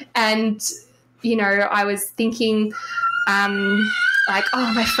 And, you know, I was thinking, like,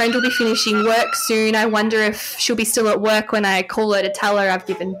 oh, my friend will be finishing work soon. I wonder if she'll be still at work when I call her to tell her I've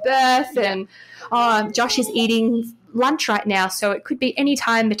given birth. And, oh, Josh is eating lunch right now, so it could be any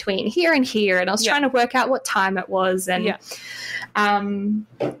time between here and here. And I was trying to work out what time it was. And,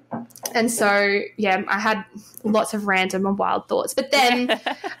 and so, yeah, I had lots of random and wild thoughts. But then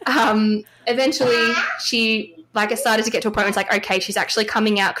eventually I started to get to a point where it's like, okay, she's actually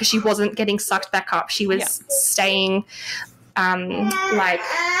coming out, because she wasn't getting sucked back up. She was staying,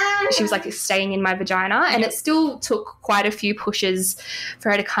 staying in my vagina. And it still took quite a few pushes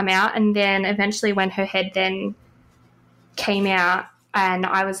for her to come out. And then eventually when her head then came out, and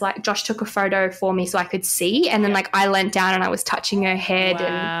I was like, Josh took a photo for me so I could see, and then like I leant down and I was touching her head.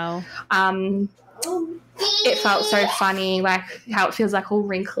 Wow. And it felt so funny, like how it feels like all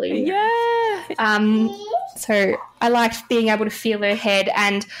wrinkly. So I liked being able to feel her head,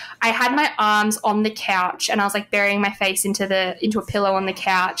 and I had my arms on the couch and I was like burying my face into a pillow on the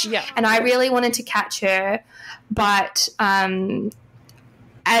couch. And I really wanted to catch her, but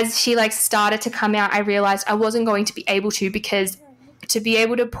as she like started to come out, I realized I wasn't going to be able to, because to be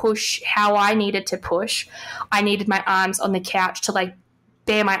able to push how I needed to push, I needed my arms on the couch to like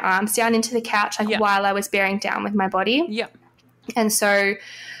bear my arms down into the couch while I was bearing down with my body. And so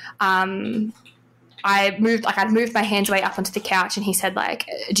I'd moved my hands way up onto the couch, and he said like,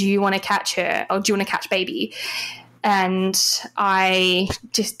 do you want to catch her, or do you want to catch baby? And I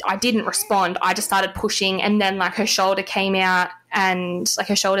didn't respond. I just started pushing, and then like her shoulders came out,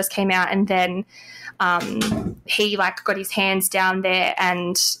 and then he like got his hands down there,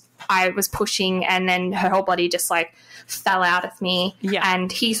 and I was pushing, and then her whole body just like fell out of me. Yeah.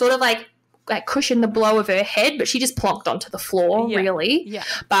 And he sort of like cushioned the blow of her head, but she just plonked onto the floor, really. Yeah.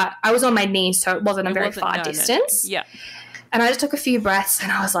 But I was on my knees, so it wasn't a very far distance. No. Yeah. And I just took a few breaths,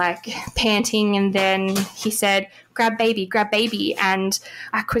 and I was like panting, and then he said, grab baby. And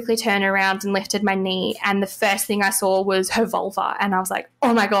I quickly turned around and lifted my knee, and the first thing I saw was her vulva, and I was like,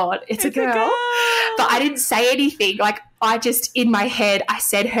 oh my God, it's a girl. But I didn't say anything. Like, I just, in my head, I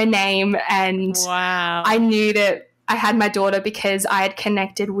said her name, and wow. I knew that I had my daughter because I had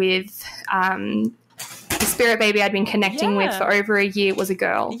connected with the spirit baby I'd been connecting with for over a year was a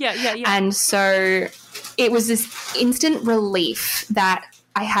girl. Yeah. And so it was this instant relief that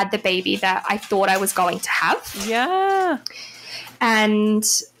I had the baby that I thought I was going to have. Yeah. And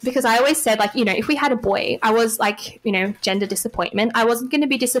because I always said, like, you know, if we had a boy, I was like, you know, gender disappointment. I wasn't going to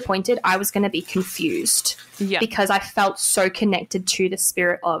be disappointed. I was going to be confused because I felt so connected to the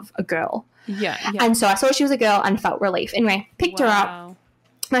spirit of a girl. Yeah. And so I saw she was a girl and felt relief. Anyway, picked her up.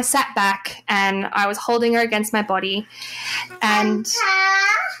 And I sat back and I was holding her against my body. And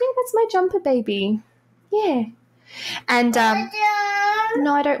that's my jumper baby. Yeah. And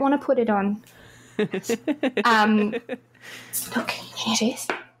no, I don't want to put it on. Look, can you do this?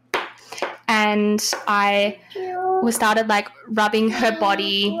 And I started like rubbing her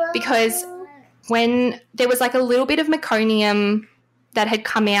body because when there was like a little bit of meconium that had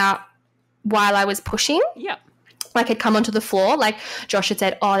come out while I was pushing. Yeah. Like had come onto the floor. Like Josh had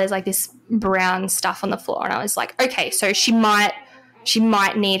said, oh, there's like this brown stuff on the floor. And I was like, okay, so she might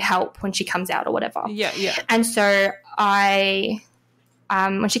need help when she comes out or whatever. Yeah. And so I,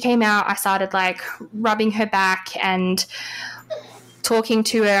 when she came out, I started like rubbing her back and talking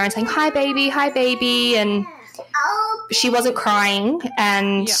to her and saying, hi, baby. And she wasn't crying.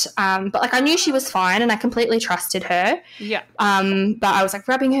 And, but like I knew she was fine and I completely trusted her. Yeah. But I was like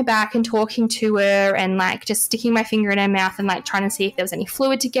rubbing her back and talking to her and like just sticking my finger in her mouth and like trying to see if there was any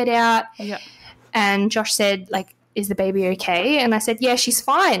fluid to get out. Yeah. And Josh said, like, is the baby okay? And I said, yeah, she's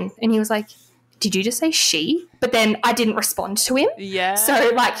fine. And he was like, did you just say she? But then I didn't respond to him. Yeah.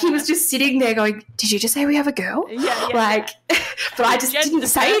 So like he was just sitting there going, did you just say we have a girl? Yeah. Like, but I just didn't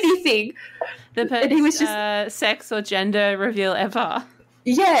say anything. And he was just sex or gender reveal ever.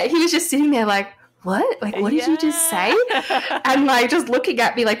 Yeah, he was just sitting there like, what? Like, what did you just say? And like just looking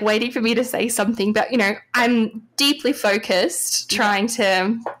at me, like waiting for me to say something. But, you know, I'm deeply focused trying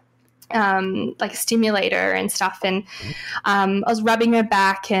to like stimulate her and stuff. And I was rubbing her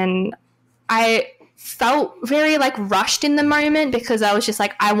back and I felt very like rushed in the moment because I was just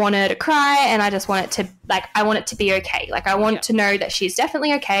like, I want her to cry and I just want it to like, I want it to be okay. Like I want to know that she's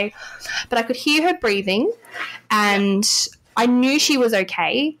definitely okay. But I could hear her breathing and I knew she was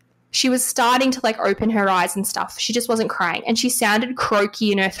okay. She was starting to like open her eyes and stuff. She just wasn't crying. And she sounded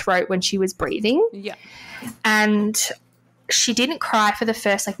croaky in her throat when she was breathing. Yeah. And she didn't cry for the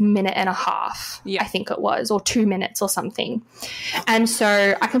first like minute and a half, I think it was, or 2 minutes or something. And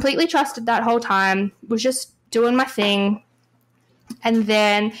so I completely trusted that whole time, was just doing my thing. And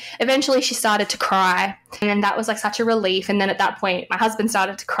then eventually she started to cry. And then that was like such a relief. And then at that point, my husband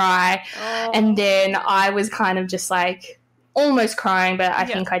started to cry. Oh. And then I was kind of just like almost crying, but I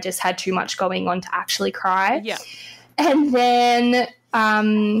think I just had too much going on to actually cry. Yeah. And then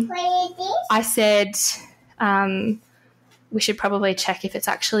I said, we should probably check if it's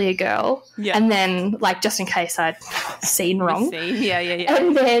actually a girl. Yeah. And then, like, just in case I'd seen wrong. Yeah.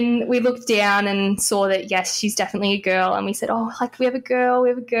 And then we looked down and saw that, yes, she's definitely a girl. And we said, oh, like, we have a girl.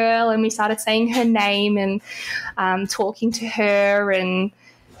 And we started saying her name and talking to her. And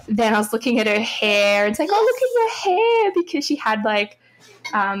then I was looking at her hair and saying, oh, look at your hair. Because she had, like,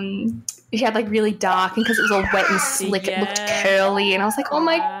 really dark, and because it was all wet and slick, it looked curly. And I was like, oh,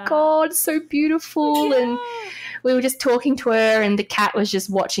 my God, so beautiful. And we were just talking to her and the cat was just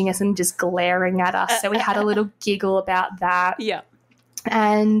watching us and just glaring at us. So we had a little giggle about that. Yeah.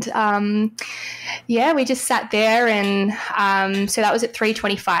 And, we just sat there and so that was at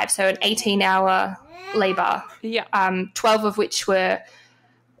 3:25, so an 18-hour labour. Yeah. 12 of which were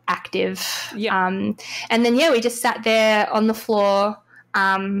active. Yeah. And then, we just sat there on the floor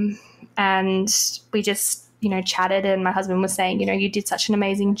and we just chatted, and my husband was saying, you did such an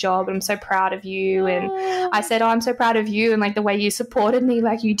amazing job. I'm so proud of you. And I said, oh, I'm so proud of you. And like the way you supported me,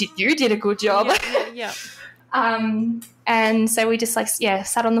 like you did a good job. Yeah. And so we just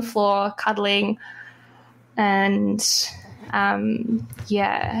sat on the floor cuddling and,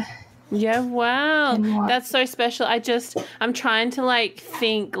 Yeah, wow. And what? That's so special. I'm trying to like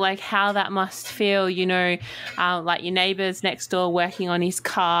think like how that must feel, you know, like your neighbors next door working on his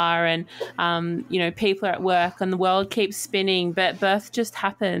car and, you know, people are at work and the world keeps spinning, but birth just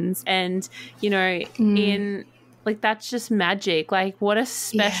happens. And, you know, in like, that's just magic. Like what a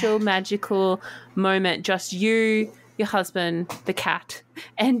special, magical moment. Just you, your husband, the cat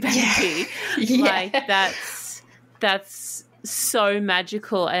and baby. Like that's so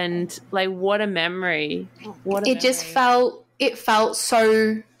magical and like what a memory. It felt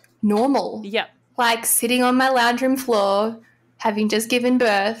so normal. Yep. Like sitting on my lounge room floor, having just given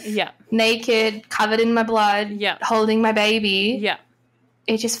birth. Yep. Naked, covered in my blood. Yep. Holding my baby. Yep.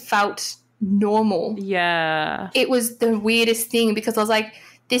 It just felt normal. Yeah. It was the weirdest thing because I was like,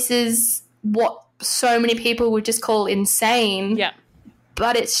 this is what so many people would just call insane. Yep.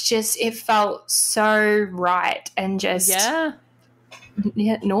 But it's just, it felt so right and just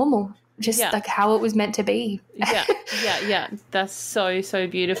normal. Just like how it was meant to be. Yeah. That's so, so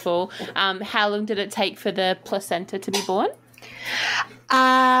beautiful. How long did it take for the placenta to be born?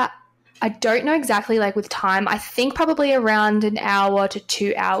 I don't know exactly, like with time. I think probably around an hour to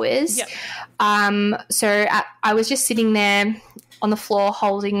 2 hours. Yep. I was just sitting there on the floor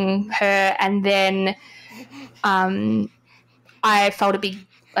holding her, and then I felt a big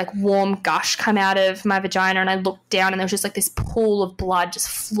like warm gush come out of my vagina, and I looked down and there was just like this pool of blood just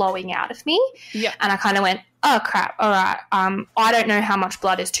flowing out of me. Yeah. And I kind of went, oh crap, all right. I don't know how much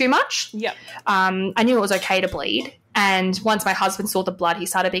blood is too much. Yeah. I knew it was okay to bleed. And once my husband saw the blood, he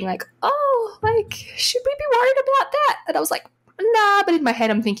started being like, oh, like, should we be worried about that? And I was like, nah, but in my head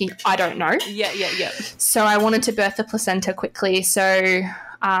I'm thinking, I don't know. Yeah. So I wanted to birth the placenta quickly so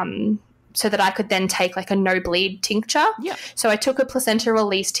that I could then take like a no-bleed tincture. Yeah. So I took a placenta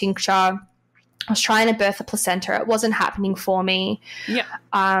release tincture. I was trying to birth the placenta. It wasn't happening for me. Yeah.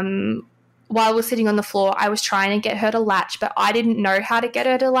 While I was sitting on the floor, I was trying to get her to latch, but I didn't know how to get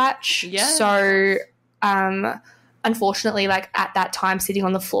her to latch. Yeah. So unfortunately, like at that time sitting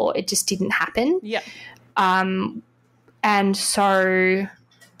on the floor, it just didn't happen. Yeah. And so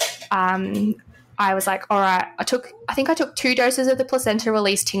I was like, all right, I think I took 2 doses of the placenta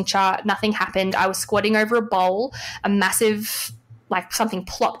release tincture. Nothing happened. I was squatting over a bowl, a massive, like something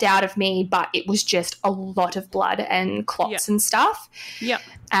plopped out of me, but it was just a lot of blood and clots and stuff. Yeah.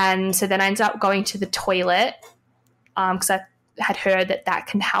 And so then I ended up going to the toilet because I had heard that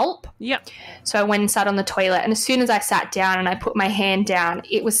can help. Yeah. So I went and sat on the toilet, and as soon as I sat down and I put my hand down,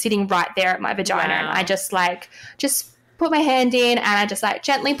 it was sitting right there at my vagina. Wow. And I just put my hand in and I just like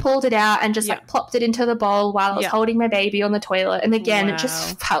gently pulled it out and just like plopped it into the bowl while I was holding my baby on the toilet. And again, it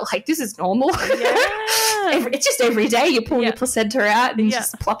just felt like this is normal. Yeah. It's just every day you pull your placenta out and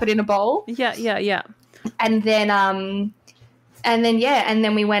just plop it in a bowl. Yeah. And then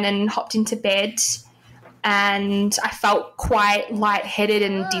we went and hopped into bed, and I felt quite lightheaded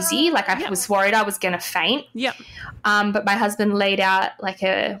and dizzy. Like I was worried I was going to faint. Yeah. But my husband laid out like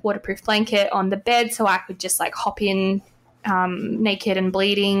a waterproof blanket on the bed so I could just like hop in naked and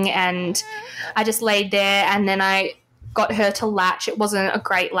bleeding, and I just laid there, and then I got her to latch. It wasn't a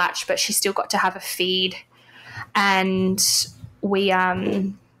great latch, but she still got to have a feed, and we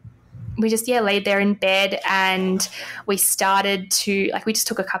just laid there in bed, and we started to like, we just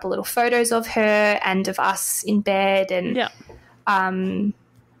took a couple little photos of her and of us in bed, and I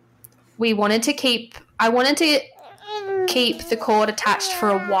wanted to keep the cord attached for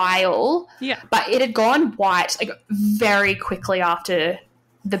a while. Yeah. But it had gone white like very quickly after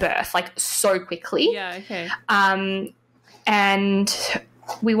the birth, like so quickly. Yeah, okay. And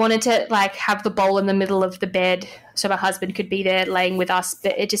we wanted to like have the bowl in the middle of the bed so my husband could be there laying with us,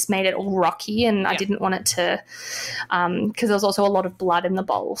 but it just made it all rocky, and I didn't want it to because there was also a lot of blood in the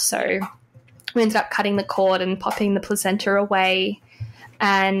bowl. So we ended up cutting the cord and popping the placenta away,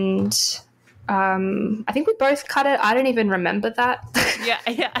 and I think we both cut it. I don't even remember that.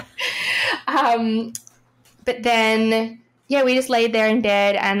 Yeah. But then, we just laid there in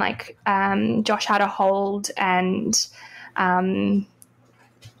bed, and like Josh had a hold, and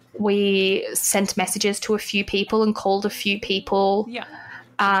we sent messages to a few people and called a few people. Yeah.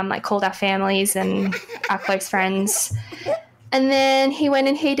 Like called our families and our close friends. And then he went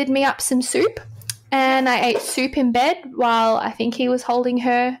and heated me up some soup, and I ate soup in bed while I think he was holding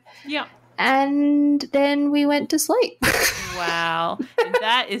her. Yeah. And then we went to sleep. Wow.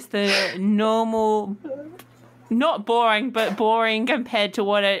 That is the normal, not boring, but boring compared to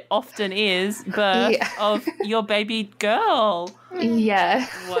what it often is, birth of your baby girl. Yeah.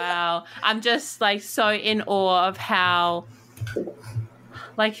 Wow. I'm just like so in awe of how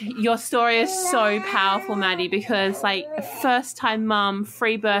like, your story is so powerful, Maddie, because, like, first-time mum,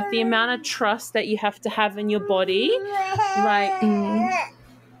 free birth, the amount of trust that you have to have in your body, like,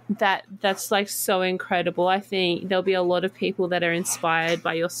 that's, like, so incredible. I think there'll be a lot of people that are inspired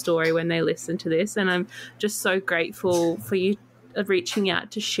by your story when they listen to this, and I'm just so grateful for you reaching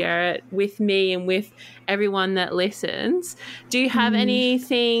out to share it with me and with everyone that listens. Do you have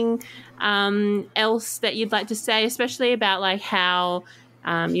anything else that you'd like to say, especially about, like, how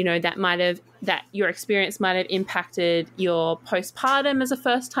that your experience might have impacted your postpartum as a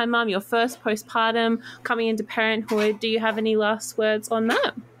first-time mum, your first postpartum coming into parenthood? Do you have any last words on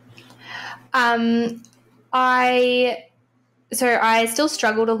that? I still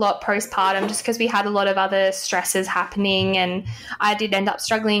struggled a lot postpartum just because we had a lot of other stresses happening, and I did end up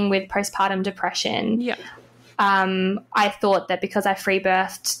struggling with postpartum depression. Yeah. I thought that because I free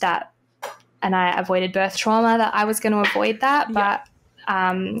birthed that and I avoided birth trauma that I was going to avoid that, but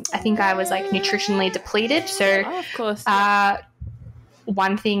I think I was, like, nutritionally depleted. So of course.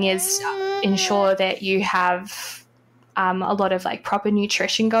 One thing is ensure that you have a lot of, like, proper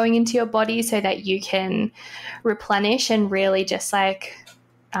nutrition going into your body so that you can replenish and really just, like,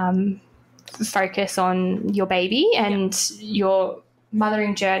 focus on your baby and your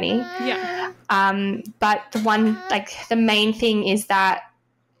mothering journey. Yeah. But the main thing is that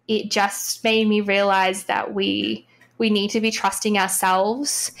it just made me realize that we need to be trusting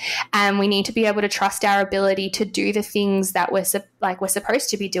ourselves, and we need to be able to trust our ability to do the things that we're supposed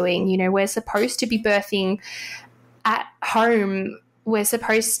to be doing. You know, we're supposed to be birthing at home. We're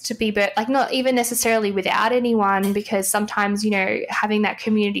supposed to be not even necessarily without anyone, because sometimes, you know, having that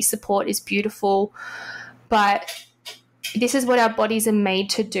community support is beautiful, but this is what our bodies are made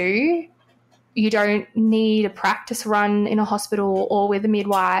to do. You don't need a practice run in a hospital or with a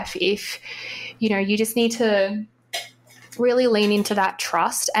midwife. If, you know, you just need to really lean into that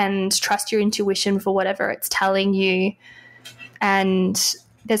trust and trust your intuition for whatever it's telling you. And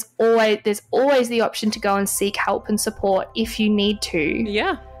there's always the option to go and seek help and support if you need to.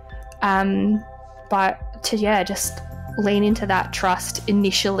 Yeah. But to just lean into that trust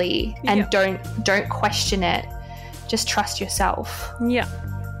initially, and don't question it. Just trust yourself. Yeah.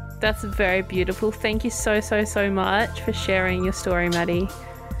 That's very beautiful. Thank you so, so, so much for sharing your story, Maddie.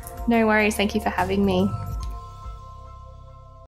 No worries. Thank you for having me.